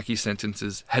his wacky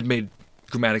sentences had made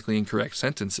grammatically incorrect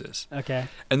sentences. Okay.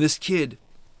 And this kid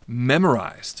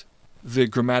memorized the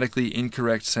grammatically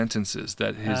incorrect sentences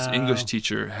that his English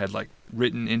teacher had like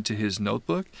written into his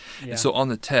notebook. Yeah. And so on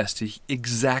the test, he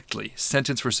exactly,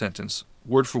 sentence for sentence,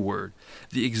 word for word,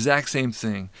 the exact same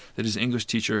thing that his English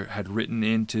teacher had written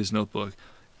into his notebook,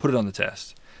 put it on the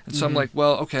test. And so I'm like,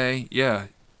 well, okay, yeah,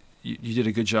 you did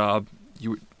a good job.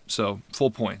 So full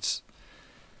points.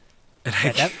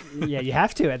 And you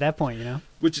have to at that point,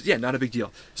 Which not a big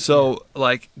deal. So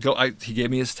he gave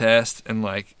me his test, and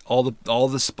like all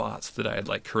the spots that I had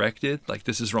like corrected, like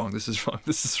this is wrong, this is wrong,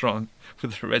 this is wrong,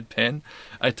 with the red pen.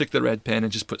 I took the red pen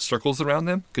and just put circles around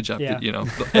them. Good job,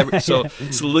 So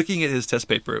looking at his test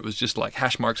paper, it was just like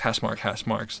hash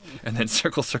marks, and then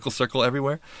circle, circle, circle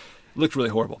everywhere. Looked really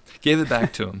horrible. Gave it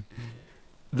back to him.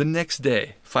 The next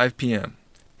day, 5 p.m.,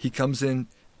 he comes in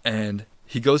and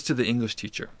he goes to the English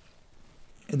teacher.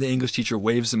 And the English teacher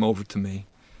waves him over to me,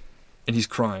 and he's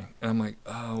crying. And I'm like,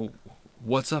 oh,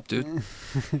 what's up, dude?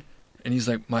 And he's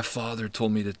like, my father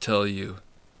told me to tell you,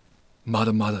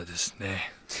 mada mada desu ne.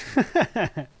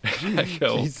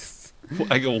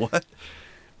 I go, what?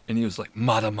 And he was like,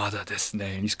 mada mada desu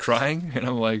ne. And he's crying. And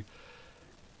I'm like,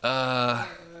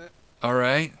 all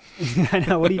right. I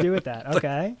know. What do you do with that?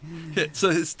 Okay.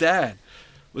 So his dad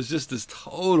was just this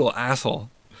total asshole,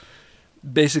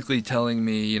 basically telling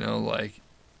me,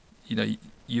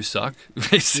 you suck.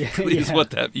 Basically, is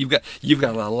what that you've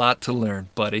got a lot to learn,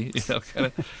 buddy. Kind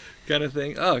of kind of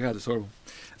thing. Oh god, that's horrible.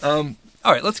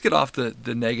 All right, let's get off the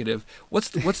negative. What's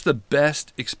the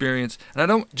best experience? And I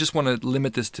don't just want to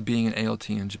limit this to being an ALT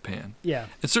in Japan. Yeah.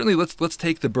 And certainly let's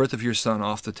take the birth of your son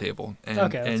off the table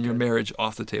and your marriage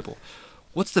off the table.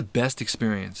 What's the best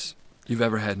experience you've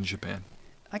ever had in Japan?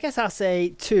 I guess I'll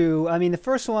say two. I mean, the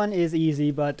first one is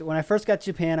easy, but when I first got to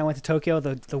Japan, I went to Tokyo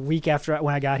the week after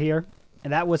when I got here.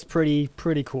 And that was pretty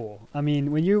cool. I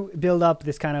mean, when you build up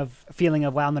this kind of feeling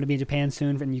of, wow, I'm going to be in Japan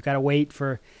soon, and you got to wait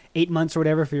for 8 months or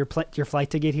whatever for your flight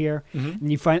to get here,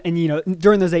 and you find, and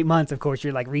during those 8 months, of course,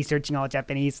 you're like researching all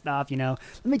Japanese stuff. Let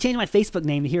me change my Facebook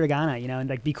name to Hiragana, and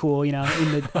like be cool.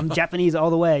 I'm Japanese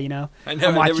all the way. I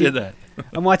never did that.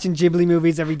 I'm watching Ghibli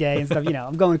movies every day and stuff.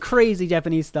 I'm going crazy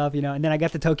Japanese stuff. And then I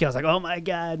got to Tokyo. I was like, oh my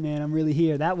god, man, I'm really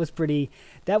here. That was pretty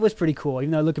cool.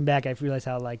 Even though looking back, I realized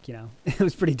how it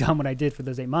was pretty dumb what I did for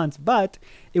those 8 months. But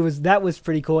that was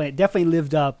pretty cool, and it definitely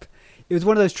lived up. It was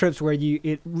one of those trips where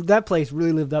that place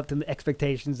really lived up to the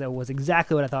expectations. That was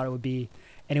exactly what I thought it would be,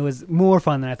 and it was more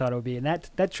fun than I thought it would be. And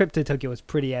that trip to Tokyo was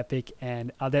pretty epic,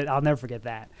 and I'll never forget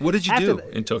that. What did you do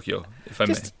in Tokyo, if I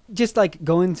may? Just like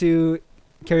going to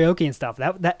karaoke and stuff.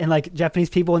 That and like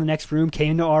Japanese people in the next room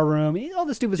came to our room. All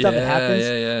the stupid stuff that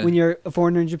happens when you're a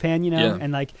foreigner in Japan,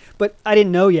 and like, but I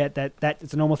didn't know yet that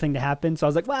it's a normal thing to happen. So I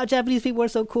was like, wow, Japanese people are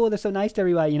so cool. They're so nice to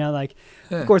everybody,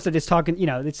 Of course, they're just talking,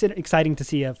 it's exciting to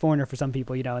see a foreigner for some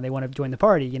people, and they want to join the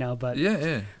party, but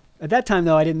at that time,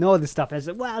 though, I didn't know this stuff. And I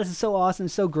said, wow, this is so awesome,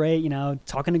 so great,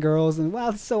 talking to girls, and wow,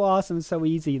 this is so awesome, it's so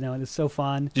easy, and it's so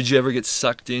fun. Did you ever get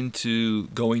sucked into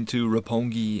going to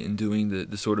Roppongi and doing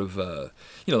the sort of,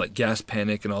 like Gas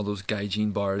Panic and all those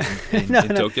gaijin bars in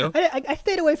Tokyo? I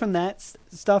stayed away from that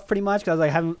stuff pretty much because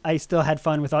I still had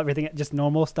fun with everything, just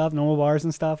normal stuff, normal bars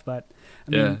and stuff, but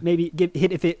I mean, maybe get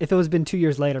hit if it was been 2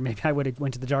 years later, maybe I would have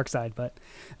went to the dark side. But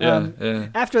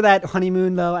after that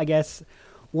honeymoon, though, I guess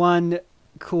one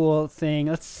cool thing.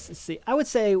 Let's see. I would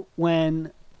say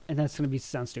when, and that's going to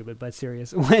sound stupid, but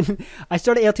serious. When I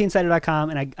started ALTinsider.com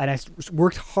and I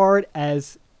worked hard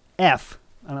as F.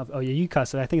 I don't know. You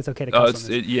cuss, so I think it's okay to cuss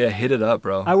on this. Hit it up,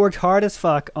 bro. I worked hard as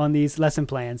fuck on these lesson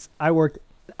plans. I worked,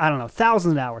 I don't know,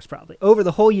 thousands of hours probably. Over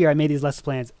the whole year, I made these lesson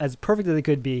plans as perfect as they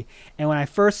could be. And when I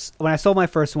sold my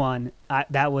first one,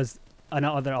 that was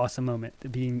another awesome moment,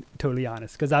 being totally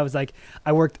honest. Because I was like,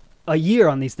 I worked a year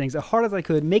on these things as hard as I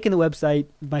could, making the website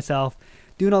myself,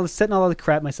 doing all this, setting all the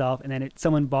crap myself, and then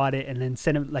someone bought it and then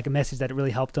sent him like a message that it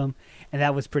really helped them, and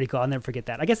that was pretty cool. I'll never forget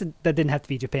that. I guess that didn't have to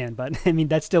be Japan, but I mean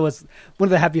that still was one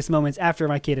of the happiest moments after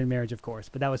my kid and marriage, of course.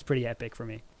 But that was pretty epic for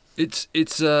me. It's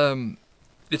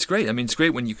great. I mean, it's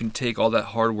great when you can take all that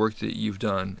hard work that you've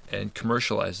done and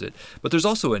commercialize it. But there's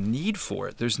also a need for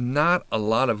it. There's not a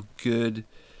lot of good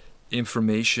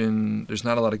information. There's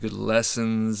not a lot of good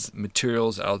lessons,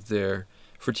 materials out there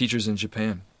for teachers in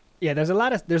Japan. Yeah, there's a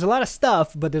lot of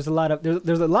stuff, but there's a lot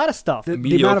of stuff.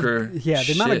 Mediocre.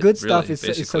 The amount of good stuff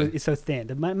really, is so thin.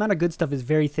 The amount of good stuff is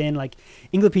very thin. Like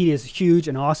Inglopedia is huge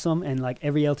and awesome, and like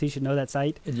every LT should know that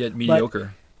site. And yet mediocre. But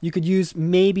you could use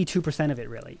maybe 2% of it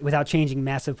really, without changing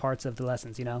massive parts of the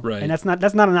lessons. Right. And that's not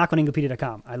a knock on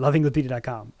Inglopedia.com. I love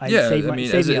Inglopedia.com. As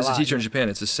a teacher in Japan,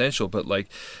 it's essential. But like,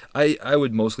 I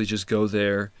would mostly just go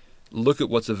there, look at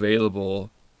what's available.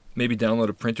 Maybe download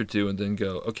a print or two and then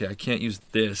go, okay, I can't use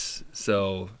this,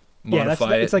 so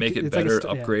modify it, make it better,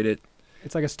 upgrade it.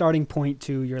 It's like a starting point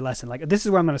to your lesson. Like, this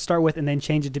is where I'm going to start with and then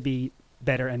change it to be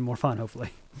better and more fun, hopefully.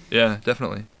 Yeah,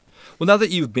 definitely. Well, now that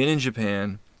you've been in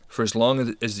Japan for as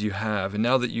long as you have, and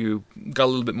now that you got a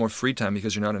little bit more free time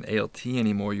because you're not an ALT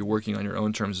anymore, you're working on your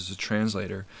own terms as a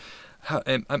translator.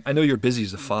 And I know you're busy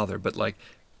as a father, but like,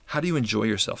 how do you enjoy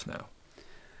yourself now?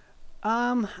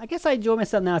 I guess I enjoy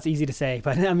myself now. It's easy to say,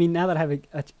 but I mean, now that I have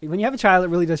when you have a child, it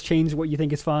really does change what you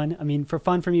think is fun. I mean,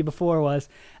 fun for me before was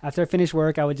after I finished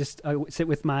work, I would just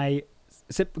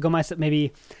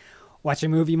maybe watch a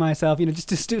movie myself,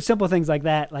 just do simple things like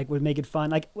that, like would make it fun.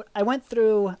 Like I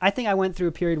think I went through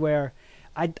a period where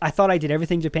I thought I did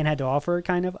everything Japan had to offer,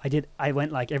 kind of. I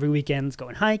went like every weekend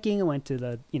going hiking. I went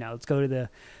to let's go to the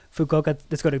Fukuoka,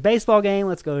 let's go to a baseball game,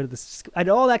 let's go to I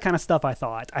did all that kind of stuff. I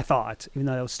thought, even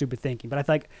though that was stupid thinking, but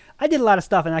I did a lot of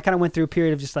stuff, and I kind of went through a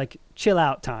period of just like chill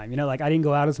out time, like I didn't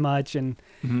go out as much, and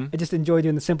I just enjoyed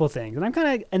doing the simple things.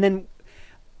 And then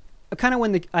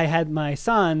when I had my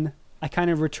son, I kind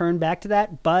of returned back to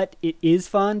that, but it is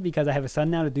fun because I have a son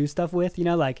now to do stuff with,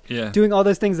 doing all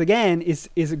those things again is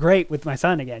great with my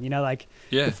son again,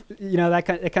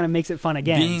 that kind of makes it fun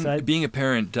again. Being a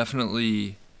parent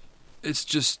definitely. It's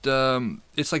just,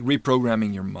 it's like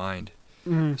reprogramming your mind.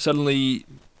 Mm-hmm. Suddenly,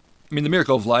 I mean, the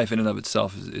miracle of life in and of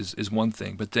itself is one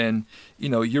thing, but then,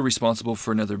 you're responsible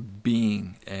for another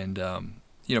being, and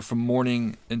from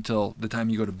morning until the time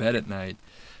you go to bed at night,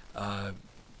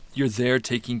 you're there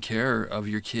taking care of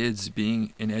your kids,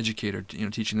 being an educator,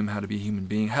 teaching them how to be a human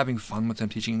being, having fun with them,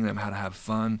 teaching them how to have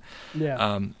fun.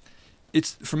 Yeah.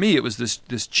 It's for me, it was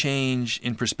this change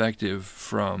in perspective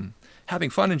from having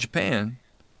fun in Japan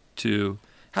to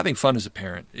having fun as a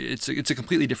parent. It's a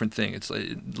completely different thing. It's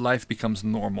like life becomes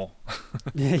normal.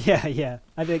 Yeah.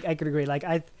 I think I could agree.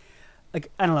 I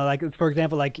don't know, like for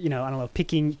example, I don't know,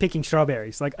 picking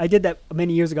strawberries. Like I did that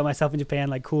many years ago myself in Japan,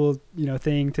 like cool,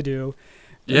 thing to do.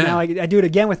 And Yeah. now I do it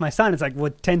again with my son. It's like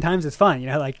 10 times as fun,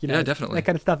 Yeah, definitely. that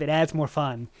kind of stuff. It adds more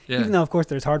fun. Yeah. Even though of course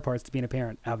there's hard parts to being a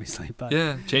parent, obviously. But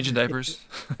Yeah, changing diapers.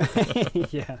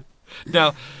 yeah.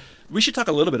 Now, we should talk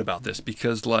a little bit about this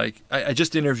because, I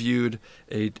just interviewed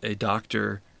a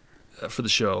doctor for the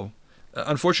show.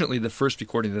 Unfortunately, the first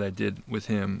recording that I did with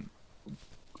him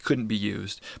couldn't be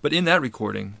used. But in that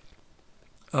recording,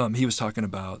 he was talking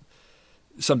about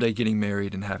someday getting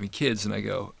married and having kids, and I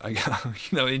go,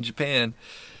 in Japan,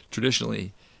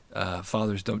 traditionally,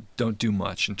 fathers don't do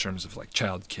much in terms of like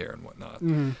child care and whatnot.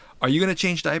 Mm-hmm. Are you going to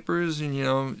change diapers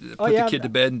and put the kid to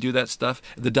bed and do that stuff?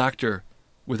 The doctor,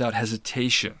 without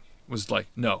hesitation, was like,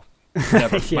 no,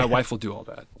 never. Yeah. My wife will do all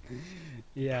that.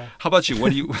 Yeah. How about you?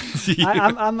 What do you?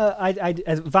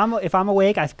 If I'm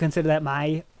awake, I consider that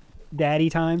my daddy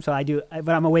time. So I do, but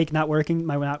I'm awake, not working.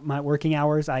 My working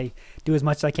hours, I do as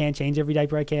much as I can, change every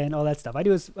diaper I can, all that stuff. I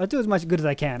do as much good as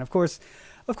I can. Of course,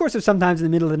 there's sometimes in the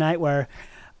middle of the night where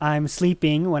I'm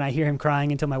sleeping when I hear him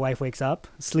crying until my wife wakes up.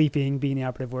 Sleeping being the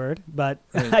operative word, but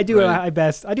Right, I do right. my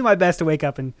best. I do my best to wake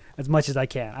up and as much as I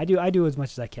can. I do as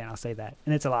much as I can. I'll say that,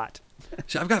 and it's a lot.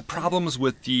 See, I've got problems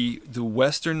with the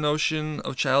Western notion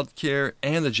of child care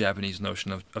and the Japanese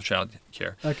notion of child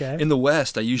care. Okay. In the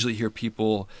West, I usually hear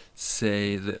people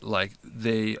say that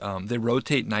they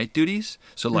rotate night duties.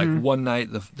 So one night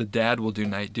the dad will do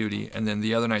night duty, and then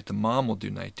the other night the mom will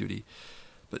do night duty.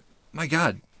 But my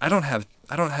God, I don't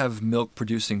have milk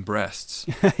producing breasts.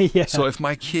 Yeah. So if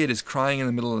my kid is crying in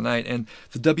the middle of the night, and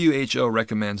the WHO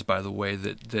recommends, by the way,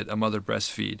 that a mother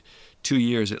breastfeed 2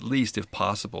 years at least, if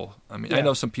possible. I mean, I Yeah.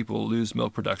 know some people lose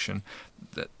milk production.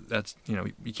 That's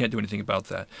you can't do anything about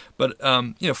that. But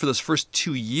for those first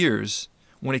 2 years,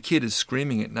 when a kid is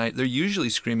screaming at night, they're usually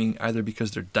screaming either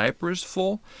because their diaper is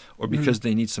full or because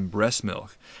they need some breast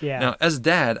milk. Yeah. Now, as a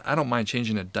dad, I don't mind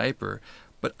changing a diaper,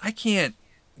 but I can't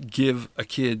give a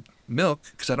kid milk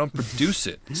because I don't produce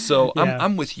it. So Yeah.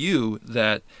 I'm with you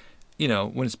that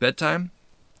when it's bedtime,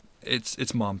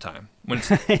 it's mom time. When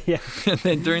it's Yeah. and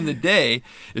then during the day,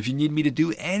 if you need me to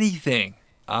do anything,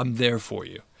 I'm there for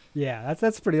you. Yeah,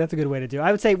 that's a good way to do it.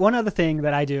 I would say one other thing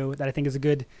that I do that I think is a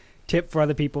good tip for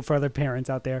other people, for other parents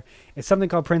out there, is something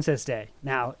called Princess Day.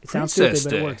 Now, it sounds Princess stupid,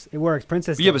 but Day. it works. It works.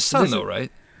 Princess But Day. you have a So son this though, is-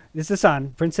 right? This is the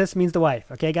son. Princess means the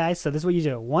wife. Okay, guys? So this is what you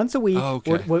do. Once a week, Oh,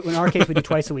 okay. or in our case, we do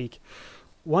twice a week.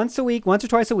 Once or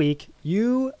twice a week,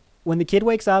 when the kid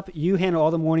wakes up, you handle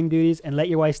all the morning duties and let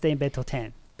your wife stay in bed till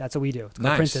 10. That's what we do. It's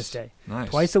called Nice. Princess Day. Nice.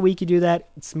 Twice a week you do that.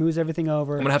 It smooths everything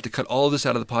over. I'm gonna have to cut all of this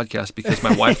out of the podcast because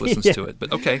my wife listens Yeah. to it.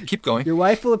 But okay, keep going. Your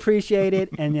wife will appreciate it,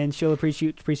 and then she'll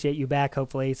appreciate you back,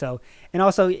 hopefully. So, and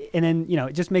then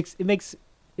it just makes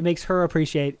her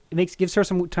appreciate. Gives her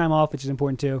some time off, which is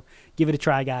important too. Give it a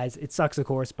try, guys. It sucks, of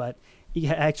course, but you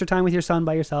get extra time with your son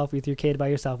by yourself, with your kid by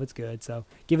yourself. It's good. So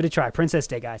give it a try. Princess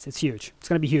Day, guys. It's huge. It's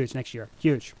gonna be huge next year.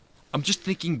 Huge. I'm just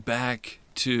thinking back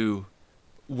to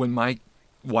when my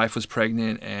wife was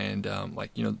pregnant and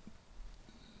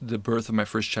the birth of my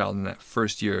first child in that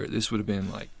first year. This would have been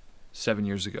 7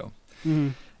 years ago. Mm-hmm.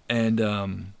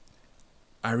 And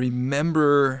I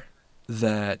remember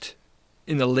that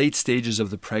in the late stages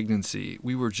of the pregnancy,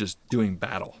 we were just doing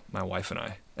battle, my wife and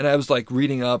I. And I was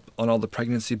reading up on all the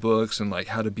pregnancy books and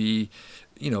how to be,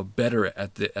 better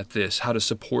at this, how to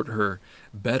support her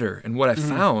better. And what I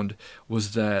found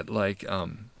was that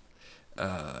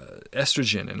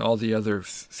estrogen and all the other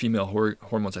female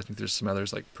hormones, I think there's some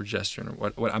others like progesterone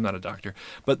or what I'm not a doctor,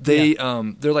 but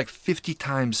they're 50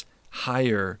 times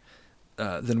higher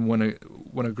than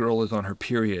when a girl is on her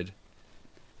period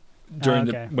during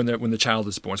when the child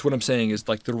is born. So what I'm saying is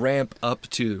the ramp up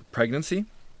to pregnancy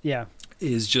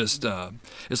is just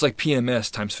it's like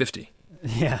PMS times 50.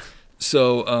 Yeah.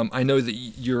 So I know that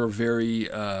you're a very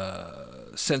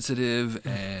sensitive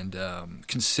and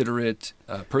considerate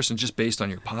person just based on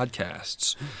your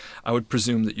podcasts. I would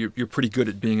presume that you're pretty good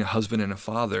at being a husband and a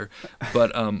father.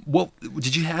 But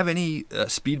did you have any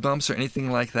speed bumps or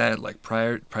anything like that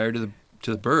prior to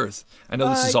the birth? I know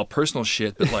this is all personal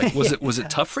shit, but was it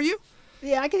tough for you?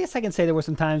 Yeah, I guess I can say there were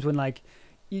some times when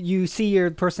you see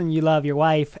your person you love, your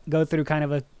wife, go through kind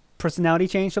of a personality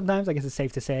change sometimes. I guess it's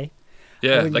safe to say.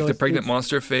 Yeah, like the pregnant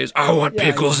monster phase. I want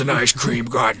pickles and ice cream,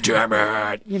 god damn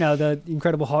it. The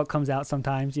Incredible Hulk comes out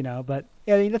sometimes, but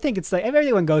I think it's like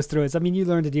everyone goes through it. So, you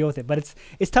learn to deal with it, but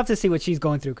it's tough to see what she's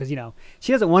going through because,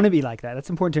 she doesn't want to be like that. That's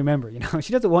important to remember,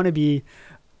 She doesn't want to be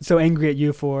so angry at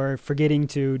you for forgetting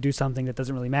to do something that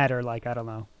doesn't really matter. Like, I don't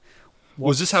know.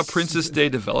 Was this how Princess Day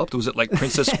developed? Was it like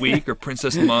Princess Week or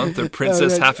Princess Month or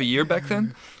Princess Half a Year back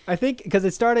then? I think because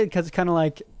it's kind of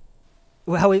like,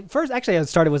 well, how it first actually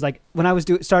started was like when I was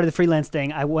started the freelance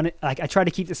thing. I tried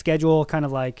to keep the schedule kind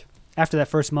of like after that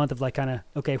first month of like kind of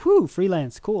okay,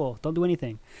 freelance, cool, don't do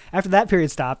anything. After that period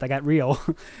stopped, I got real.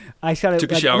 I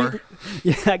took a shower.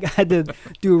 I had to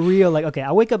do a real like okay,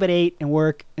 I'll wake up at 8 and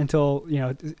work until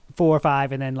 4 or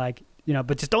 5, and then like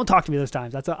but just don't talk to me those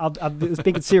times. I'll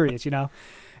make it serious, and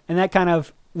that kind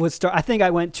of was start. I think I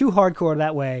went too hardcore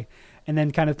that way. And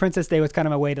then kind of Princess Day was kind of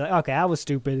my way to like, okay, I was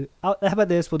stupid. How about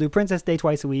this? We'll do Princess Day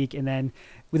twice a week, and then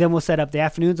we'll set up the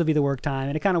afternoons will be the work time,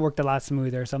 and it kind of worked a lot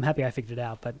smoother. So I'm happy I figured it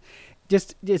out. But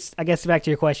just I guess back to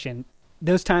your question,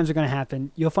 those times are going to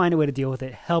happen. You'll find a way to deal with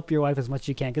it. Help your wife as much as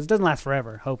you can because it doesn't last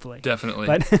forever, hopefully. Definitely.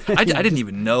 But I didn't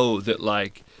even know that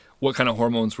like what kind of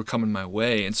hormones were coming my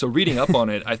way. And so reading up on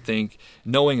it, I think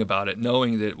knowing about it,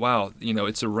 knowing that, wow,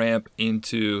 it's a ramp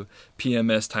into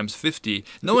PMS times 50,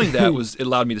 knowing that it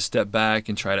allowed me to step back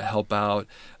and try to help out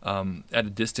at a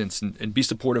distance and be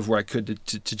supportive where I could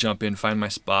to jump in, find my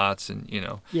spots and,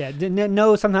 Yeah,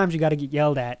 no, sometimes you got to get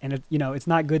yelled at and, it's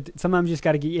not good. Sometimes you just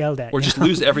got to get yelled at. Or just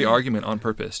lose every argument on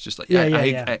purpose. Just like,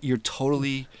 you're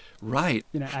totally right.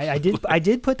 I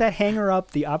did put that hanger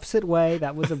up the opposite way.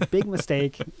 That was a big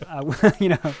mistake.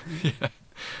 Yeah.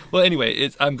 Well, anyway,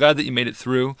 I'm glad that you made it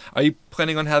through. Are you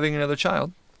planning on having another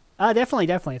child? Definitely.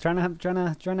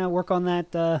 Trying to work on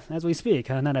that as we speak.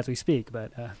 Not as we speak,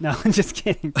 but no, I'm just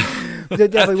kidding.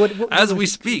 Definitely. As we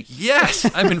speak, yes,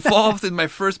 I'm involved in my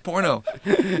first porno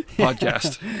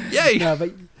podcast. Yay! No,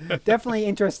 but definitely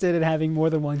interested in having more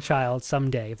than one child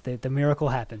someday if the miracle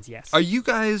happens. Yes. Are you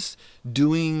guys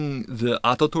doing the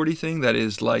atotori thing? That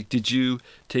is, like, did you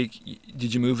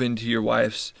move into your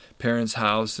wife's parents'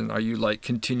 house, and are you like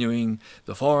continuing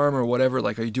the farm or whatever?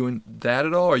 Like, are you doing that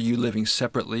at all? Or are you living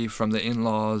separately from the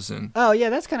in-laws? And oh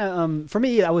yeah, that's kind of for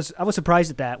me. I was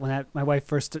surprised at that when my wife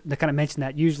first kind of mentioned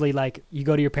that. Usually, like you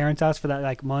go to your parents' house for that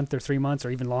like month or 3 months or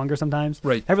even longer sometimes.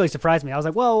 Right. That really surprised me. I was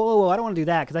like, whoa, I don't want to do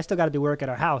that because I still got to do work at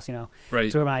our house.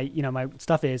 Right. So where my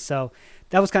stuff is. So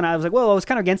that was I was like, whoa, I was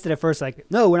kind of against it at first. Like,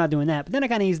 no, we're not doing that. But then I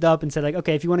kind of eased up and said like,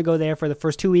 okay, if you want to go there for the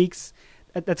first 2 weeks.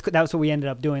 That's what we ended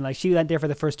up doing. Like she went there for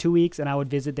the first 2 weeks, and I would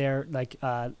visit there like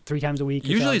 3 times a week.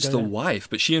 Usually it's the wife,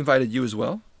 but she invited you as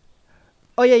well.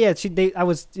 Oh yeah. She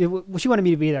wanted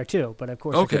me to be there too, but of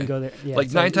course I couldn't go there. Yeah,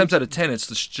 like 9 times out of 10, it's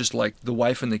just like the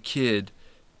wife and the kid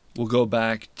will go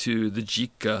back to the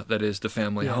jika, that is the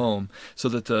family home, so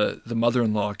that the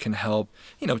mother-in-law can help,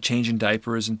 changing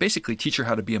diapers and basically teach her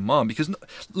how to be a mom. Because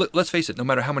let's face it, no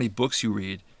matter how many books you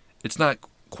read, it's not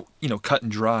cut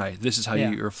and dry. This is how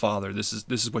you're a father. This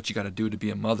is what you got to do to be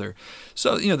a mother.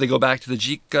 So they go back to the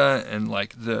jika, and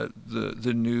like the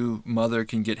new mother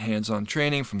can get hands-on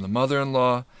training from the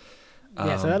mother-in-law.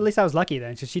 Yeah, so at least I was lucky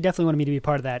then. So she definitely wanted me to be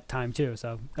part of that time too.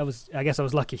 So I guess I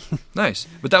was lucky. Nice,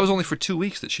 but that was only for 2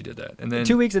 weeks that she did that, and then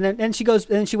 2 weeks, and then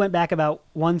she went back about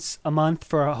once a month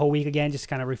for a whole week again, just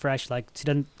kind of refresh. Like she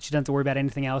doesn't have to worry about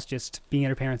anything else, just being at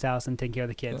her parents' house and taking care of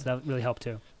the kids. So that really helped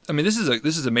too. I mean, this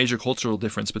is a major cultural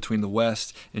difference between the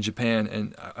West and Japan,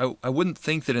 and I wouldn't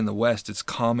think that in the West it's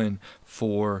common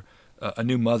for a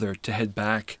new mother to head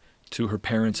back to her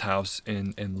parents' house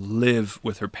and live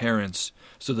with her parents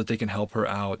so that they can help her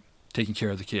out taking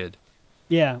care of the kid.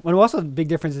 Yeah. Well, also the big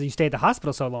difference is you stay at the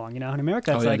hospital so long. In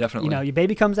America, it's definitely. Your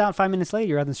baby comes out 5 minutes later,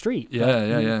 you're on the street.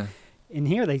 Yeah. In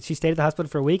here, she stayed at the hospital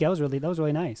for a week. That was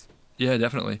really nice. Yeah,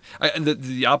 definitely. And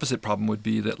the opposite problem would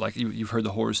be that, like, you've heard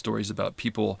the horror stories about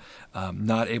people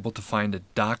not able to find a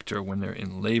doctor when they're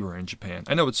in labor in Japan.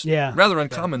 I know it's rather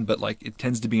uncommon, but like it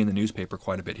tends to be in the newspaper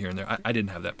quite a bit here and there. I didn't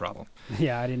have that problem.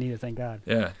 Yeah, I didn't either, thank God.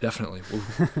 Yeah, definitely.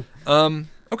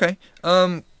 Okay.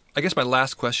 I guess my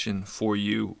last question for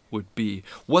you would be,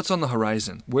 what's on the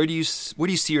horizon? Where do you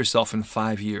see yourself in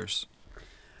 5 years?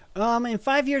 In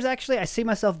 5 years, actually, I see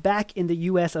myself back in the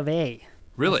U.S. of A.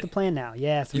 Really? That's the plan now.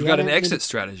 Yeah. So you've got an exit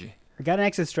strategy. I got an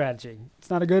exit strategy. It's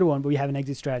not a good one, but we have an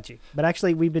exit strategy. But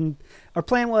actually, our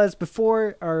plan was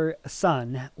before our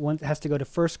son has to go to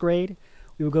first grade,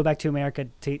 we would go back to America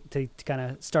to kind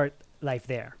of start life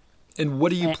there. And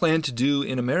what do you plan to do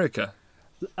in America?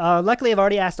 Luckily, I've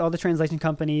already asked all the translation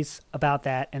companies about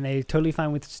that, and they're totally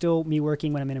fine with still me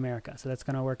working when I'm in America. So that's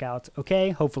going to work out okay,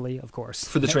 hopefully, of course.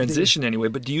 For the transition anyway,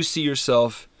 but do you see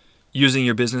yourself using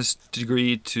your business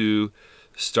degree to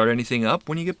start anything up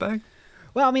when you get back?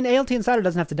 Well, I mean, ALT Insider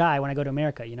doesn't have to die when I go to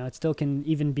America. It still can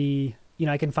even be,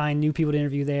 I can find new people to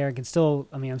interview there. I can still,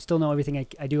 I'm still know everything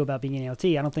I do about being an ALT.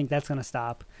 I don't think that's going to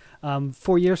stop.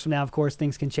 4 years from now, of course,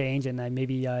 things can change, and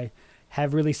I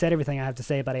have really said everything I have to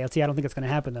say about ALT. I don't think it's going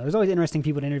to happen, though. There's always interesting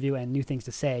people to interview and new things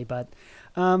to say, but,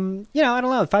 I don't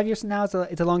know. 5 years from now, it's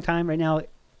a long time. Right now,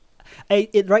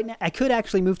 I could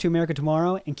actually move to America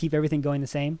tomorrow and keep everything going the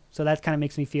same. So that kind of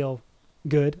makes me feel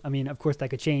good. I mean, of course, that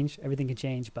could change. Everything can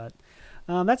change, but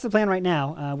that's the plan right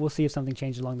now. We'll see if something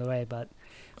changes along the way. But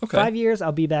 5 years,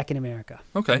 I'll be back in America.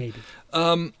 Okay.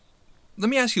 Maybe. Let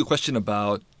me ask you a question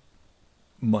about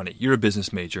money. You're a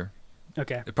business major.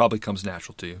 Okay. It probably comes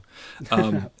natural to you.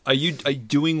 Are you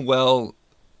doing well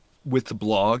with the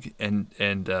blog and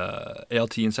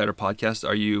ALT Insider podcast?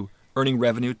 Are you earning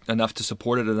revenue enough to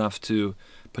support it, enough to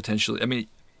potentially? I mean,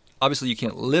 obviously you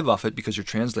can't live off it because you're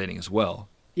translating as well.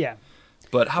 Yeah.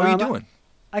 But how are you doing?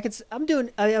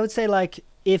 I would say, like,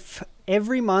 if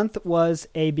every month was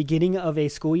a beginning of a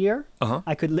school year,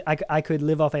 I could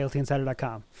live off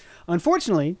ALTinsider.com.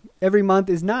 Unfortunately, every month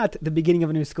is not the beginning of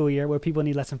a new school year where people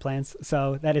need lesson plans,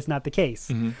 so that is not the case.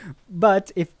 Mm-hmm.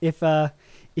 But if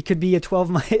it could be a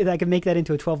 12-month, I could make that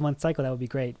into a 12-month cycle, that would be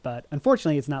great. But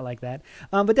unfortunately, it's not like that.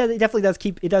 But it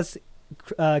definitely does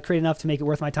create enough to make it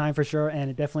worth my time for sure, and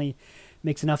it definitely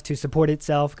makes enough to support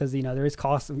itself because there is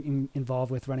costs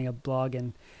involved with running a blog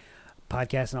and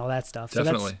podcast and all that stuff.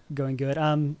 Definitely. So that's going good.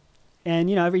 And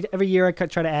every year I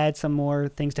try to add some more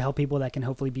things to help people that can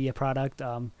hopefully be a product.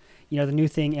 The new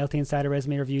thing, ALT Insider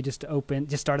Resume Review, just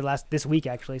started this week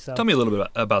actually. So tell me a little bit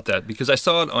about that, because I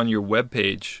saw it on your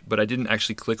webpage, but I didn't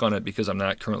actually click on it because I'm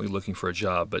not currently looking for a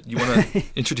job. But you want to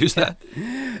introduce that?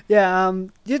 Yeah.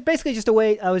 Just a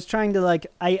way I was trying to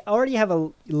I already have a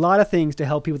lot of things to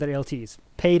help people that are ALTs,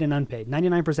 paid and unpaid,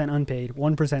 99% unpaid,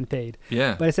 1% paid.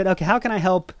 Yeah. But I said, okay, how can I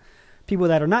help people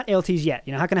that are not ALTs yet?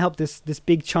 How can I help this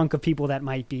big chunk of people that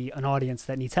might be an audience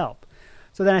that needs help?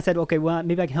 So then I said, okay, well,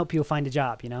 maybe I can help people find a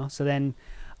job, So then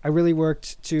I really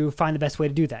worked to find the best way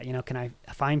to do that. Can I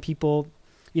find people,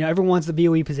 everyone wants the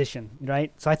BOE position,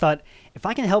 right? So I thought, if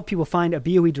I can help people find a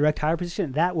BOE direct hire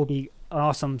position, that will be an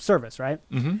awesome service, right?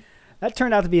 Mm-hmm. That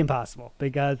turned out to be impossible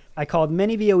because I called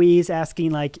many BOEs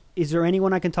asking, is there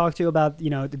anyone I can talk to about,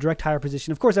 the direct hire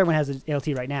position? Of course, everyone has an ALT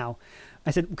right now. I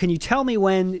said, can you tell me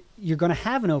when you're going to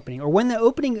have an opening or when the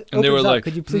opening opens up?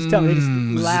 Could you please tell me? They just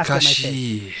laughed at my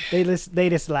face. They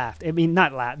just laughed. I mean,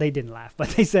 not laugh. They didn't laugh, but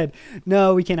they said,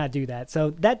 no, we cannot do that.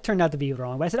 So that turned out to be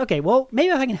wrong. But I said, okay, well,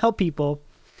 maybe I can help people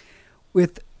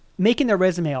with making their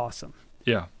resume awesome.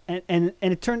 Yeah. And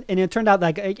it turned out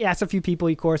I asked a few people,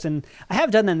 of course, and I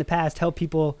have done that in the past, help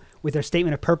people with their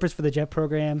statement of purpose for the JET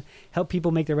program, help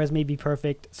people make their resume be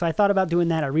perfect. So I thought about doing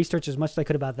that. I researched as much as I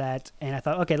could about that, and I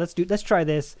thought, okay, let's try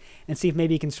this and see if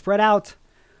maybe it can spread out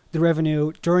the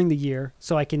revenue during the year,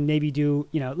 so I can maybe do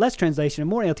less translation and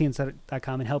more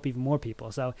ALTinsider.com and help even more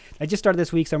people. So I just started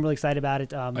this week, so I'm really excited about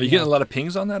it. Are you getting a lot of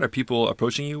pings on that? Are people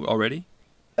approaching you already?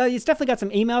 It's definitely got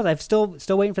some emails. I'm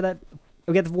still waiting for that.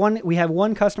 We have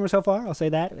one customer so far. I'll say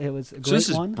that it was a great one.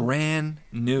 So this is brand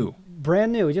new.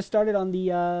 Brand new. It just started on the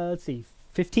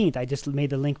 15th. I just made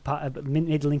the link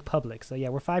public. So yeah,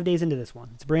 we're 5 days into this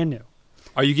one. It's brand new.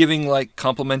 Are you giving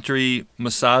complimentary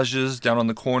massages down on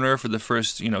the corner for the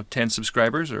first 10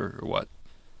 subscribers or what?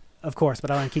 Of course,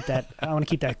 but I want to keep that. I want to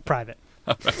keep that private.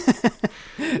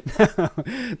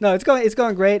 No, it's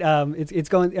going great. It's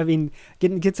going. I mean,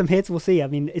 get some hits. We'll see. I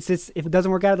mean, it's just, if it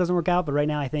doesn't work out, it doesn't work out. But right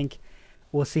now, I think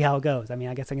we'll see how it goes. I mean,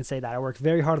 I guess I can say that I worked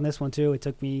very hard on this one too. It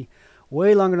took me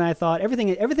way longer than I thought.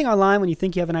 Everything online, when you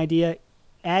think you have an idea,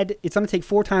 it's going to take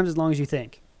 4 times as long as you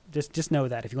think. Just know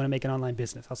that if you want to make an online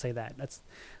business, I'll say that. That's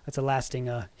a lasting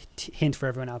hint for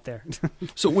everyone out there.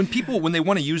 So when they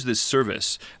want to use this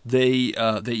service, they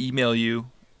email you,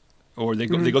 or they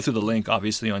go through the link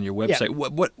obviously on your website.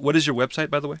 Yeah. What is your website,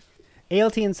 by the way?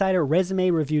 ALT Insider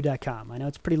ResumeReview.com. I know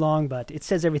it's pretty long, but it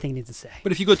says everything it needs to say.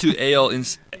 But if you go to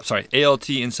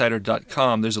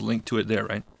ALTinsider.com, there's a link to it there,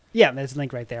 right? Yeah, there's a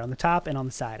link right there on the top and on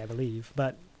the side, I believe.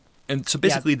 And so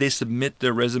basically they submit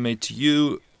their resume to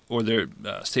you or their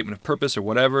statement of purpose or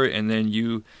whatever, and then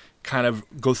you kind of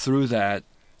go through that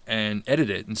and edit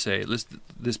it and say,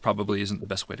 this probably isn't the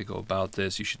best way to go about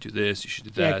this. You should do this. You should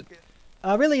do that.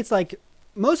 Yeah. Really, it's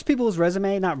most people's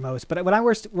resume, not most, but when I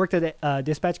worked at a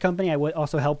dispatch company, I would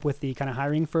also help with the kind of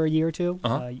hiring for a year or two,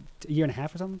 a year and a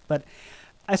half or something. But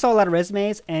I saw a lot of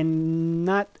resumes, and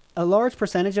not a large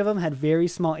percentage of them had very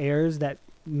small errors that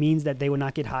means that they would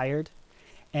not get hired.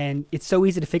 And it's so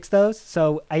easy to fix those.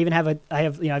 So I even have I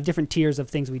have different tiers of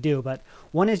things we do, but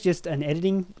one is just an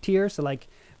editing tier. So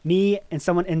me and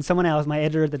someone else, my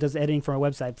editor that does editing for our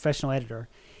website, professional editor,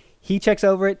 he checks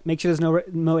over it, makes sure there's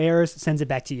no errors, sends it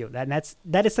back to you.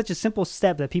 That is such a simple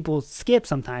step that people skip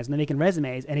sometimes when they're making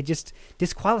resumes, and it just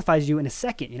disqualifies you in a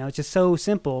second. It's just so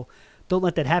simple. Don't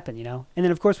let that happen. And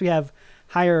then of course we have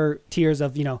higher tiers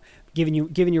of giving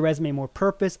your resume more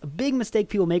purpose. A big mistake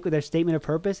people make with their statement of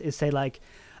purpose is say like,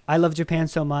 I love Japan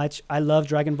so much. I love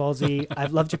Dragon Ball Z.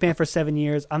 I've loved Japan for 7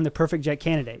 years. I'm the perfect jet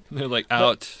candidate. They're like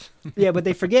out. But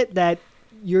they forget that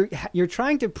you're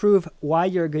trying to prove why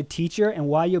you're a good teacher and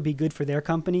why you'll be good for their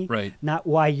company, right? Not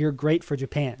why you're great for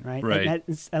Japan, right? Right.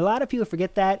 A lot of people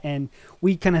forget that, and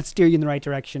we kind of steer you in the right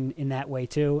direction in that way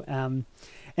too.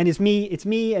 And it's me, it's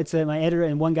my editor,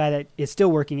 and one guy that is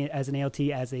still working as an ALT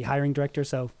as a hiring director.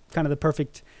 So kind of the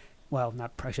perfect, well,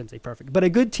 I shouldn't say perfect, but a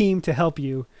good team to help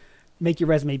you make your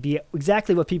resume be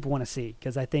exactly what people want to see.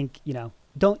 Because I think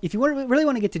if you really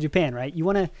want to get to Japan, right? You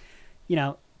want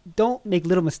to, don't make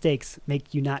little mistakes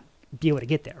make you not be able to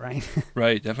get there, right?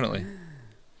 Right, definitely.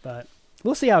 But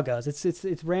we'll see how it goes.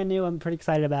 It's brand new. I'm pretty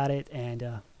excited about it,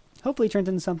 and hopefully it turns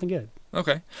into something good.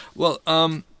 Okay. Well,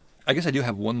 I guess I do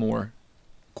have one more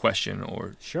question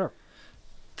or sure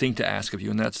thing to ask of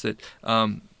you, and that's that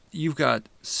you've got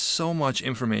so much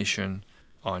information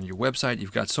on your website.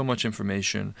 You've got so much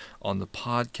information on the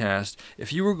podcast.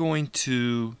 If you were going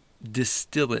to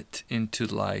distill it into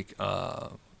like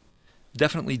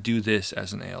definitely do this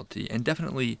as an ALT and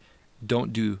definitely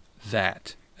don't do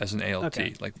that as an ALT.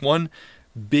 Okay. Like one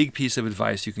big piece of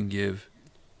advice you can give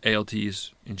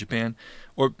ALTs in Japan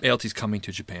or ALTs coming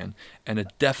to Japan and a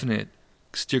definite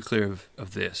steer clear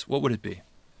of this, what would it be?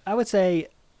 I would say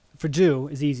for do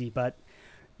is easy, but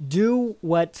do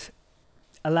what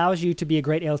allows you to be a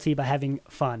great LT by having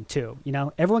fun too.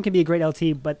 Everyone can be a great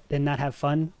LT, but then not have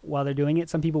fun while they're doing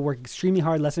it. Some people work extremely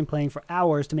hard lesson playing for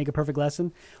hours to make a perfect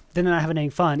lesson, but then they're not having any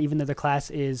fun, even though the class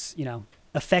is,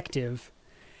 effective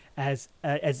as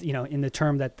in the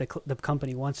term that the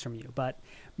company wants from you. But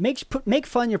make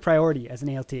fun your priority as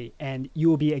an ALT, and you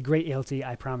will be a great ALT.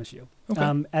 I promise you.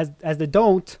 Okay. As the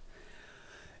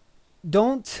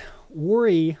don't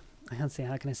worry. How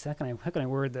can I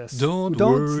word this? Don't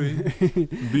worry,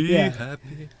 be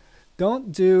happy.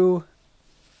 Don't do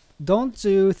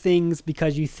things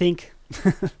because you think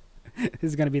this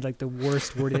is going to be like the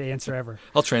worst worded answer ever.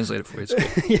 I'll translate it for you. It's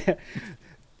cool. Yeah.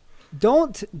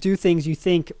 Don't do things you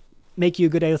think make you a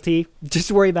good ALT.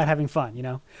 Just worry about having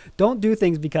fun, Don't do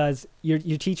things because your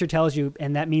teacher tells you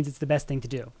and that means it's the best thing to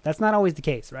do. That's not always the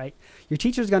case, right? Your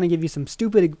teacher's going to give you some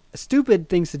stupid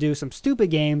things to do, some stupid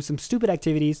games, some stupid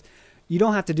activities. You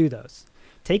don't have to do those.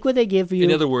 Take what they give you.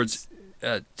 In other words,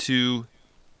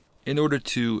 in order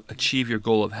to achieve your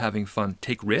goal of having fun,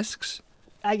 take risks?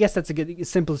 I guess that's the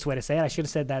simplest way to say it. I should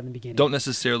have said that in the beginning. Don't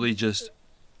necessarily just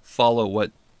follow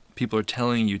what people are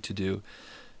telling you to do.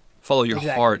 Follow your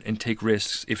heart and take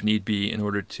risks if need be in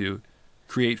order to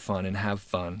create fun and have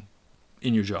fun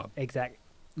in your job. Exactly.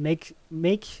 Make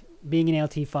being an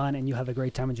ALT fun, and you have a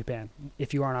great time in Japan,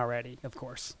 if you aren't already, of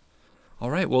course. All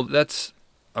right. Well, that's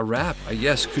a wrap, I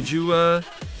guess. Could you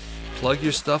plug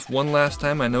your stuff one last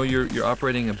time? I know you're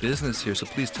operating a business here, so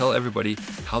please tell everybody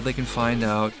how they can find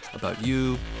out about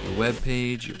you, your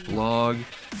webpage, your blog,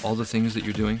 all the things that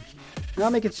you're doing. I'll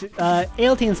make it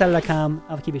altinsider.com.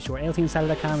 I'll keep it short.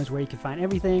 altinsider.com is where you can find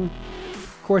everything.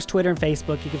 Of course, Twitter and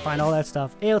Facebook, you can find all that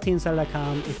stuff.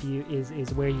 altinsider.com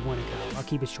is where you want to go. I'll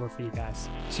keep it short for you guys.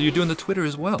 So you're doing the Twitter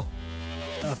as well?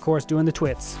 Of course, doing the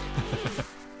twits.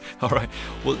 All right.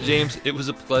 Well, James, it was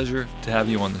a pleasure to have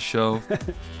you on the show.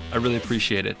 I really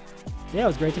appreciate it. Yeah, it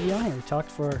was great to be on here. We talked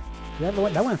for... That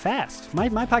went fast. My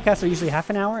podcasts are usually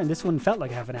half an hour, and this one felt like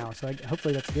half an hour, so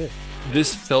hopefully that's good.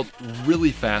 This felt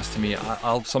really fast to me.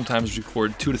 I'll sometimes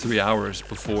record 2 to 3 hours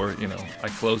before, I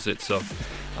close it. So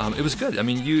it was good. I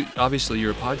mean, you're a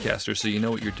podcaster, so you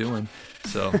know what you're doing.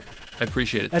 So I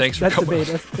appreciate it. Thanks for coming.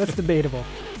 That's debatable.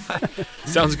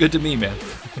 Sounds good to me, man.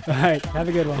 All right. Have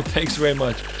a good one. Well, thanks very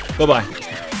much. Bye-bye.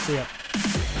 See ya.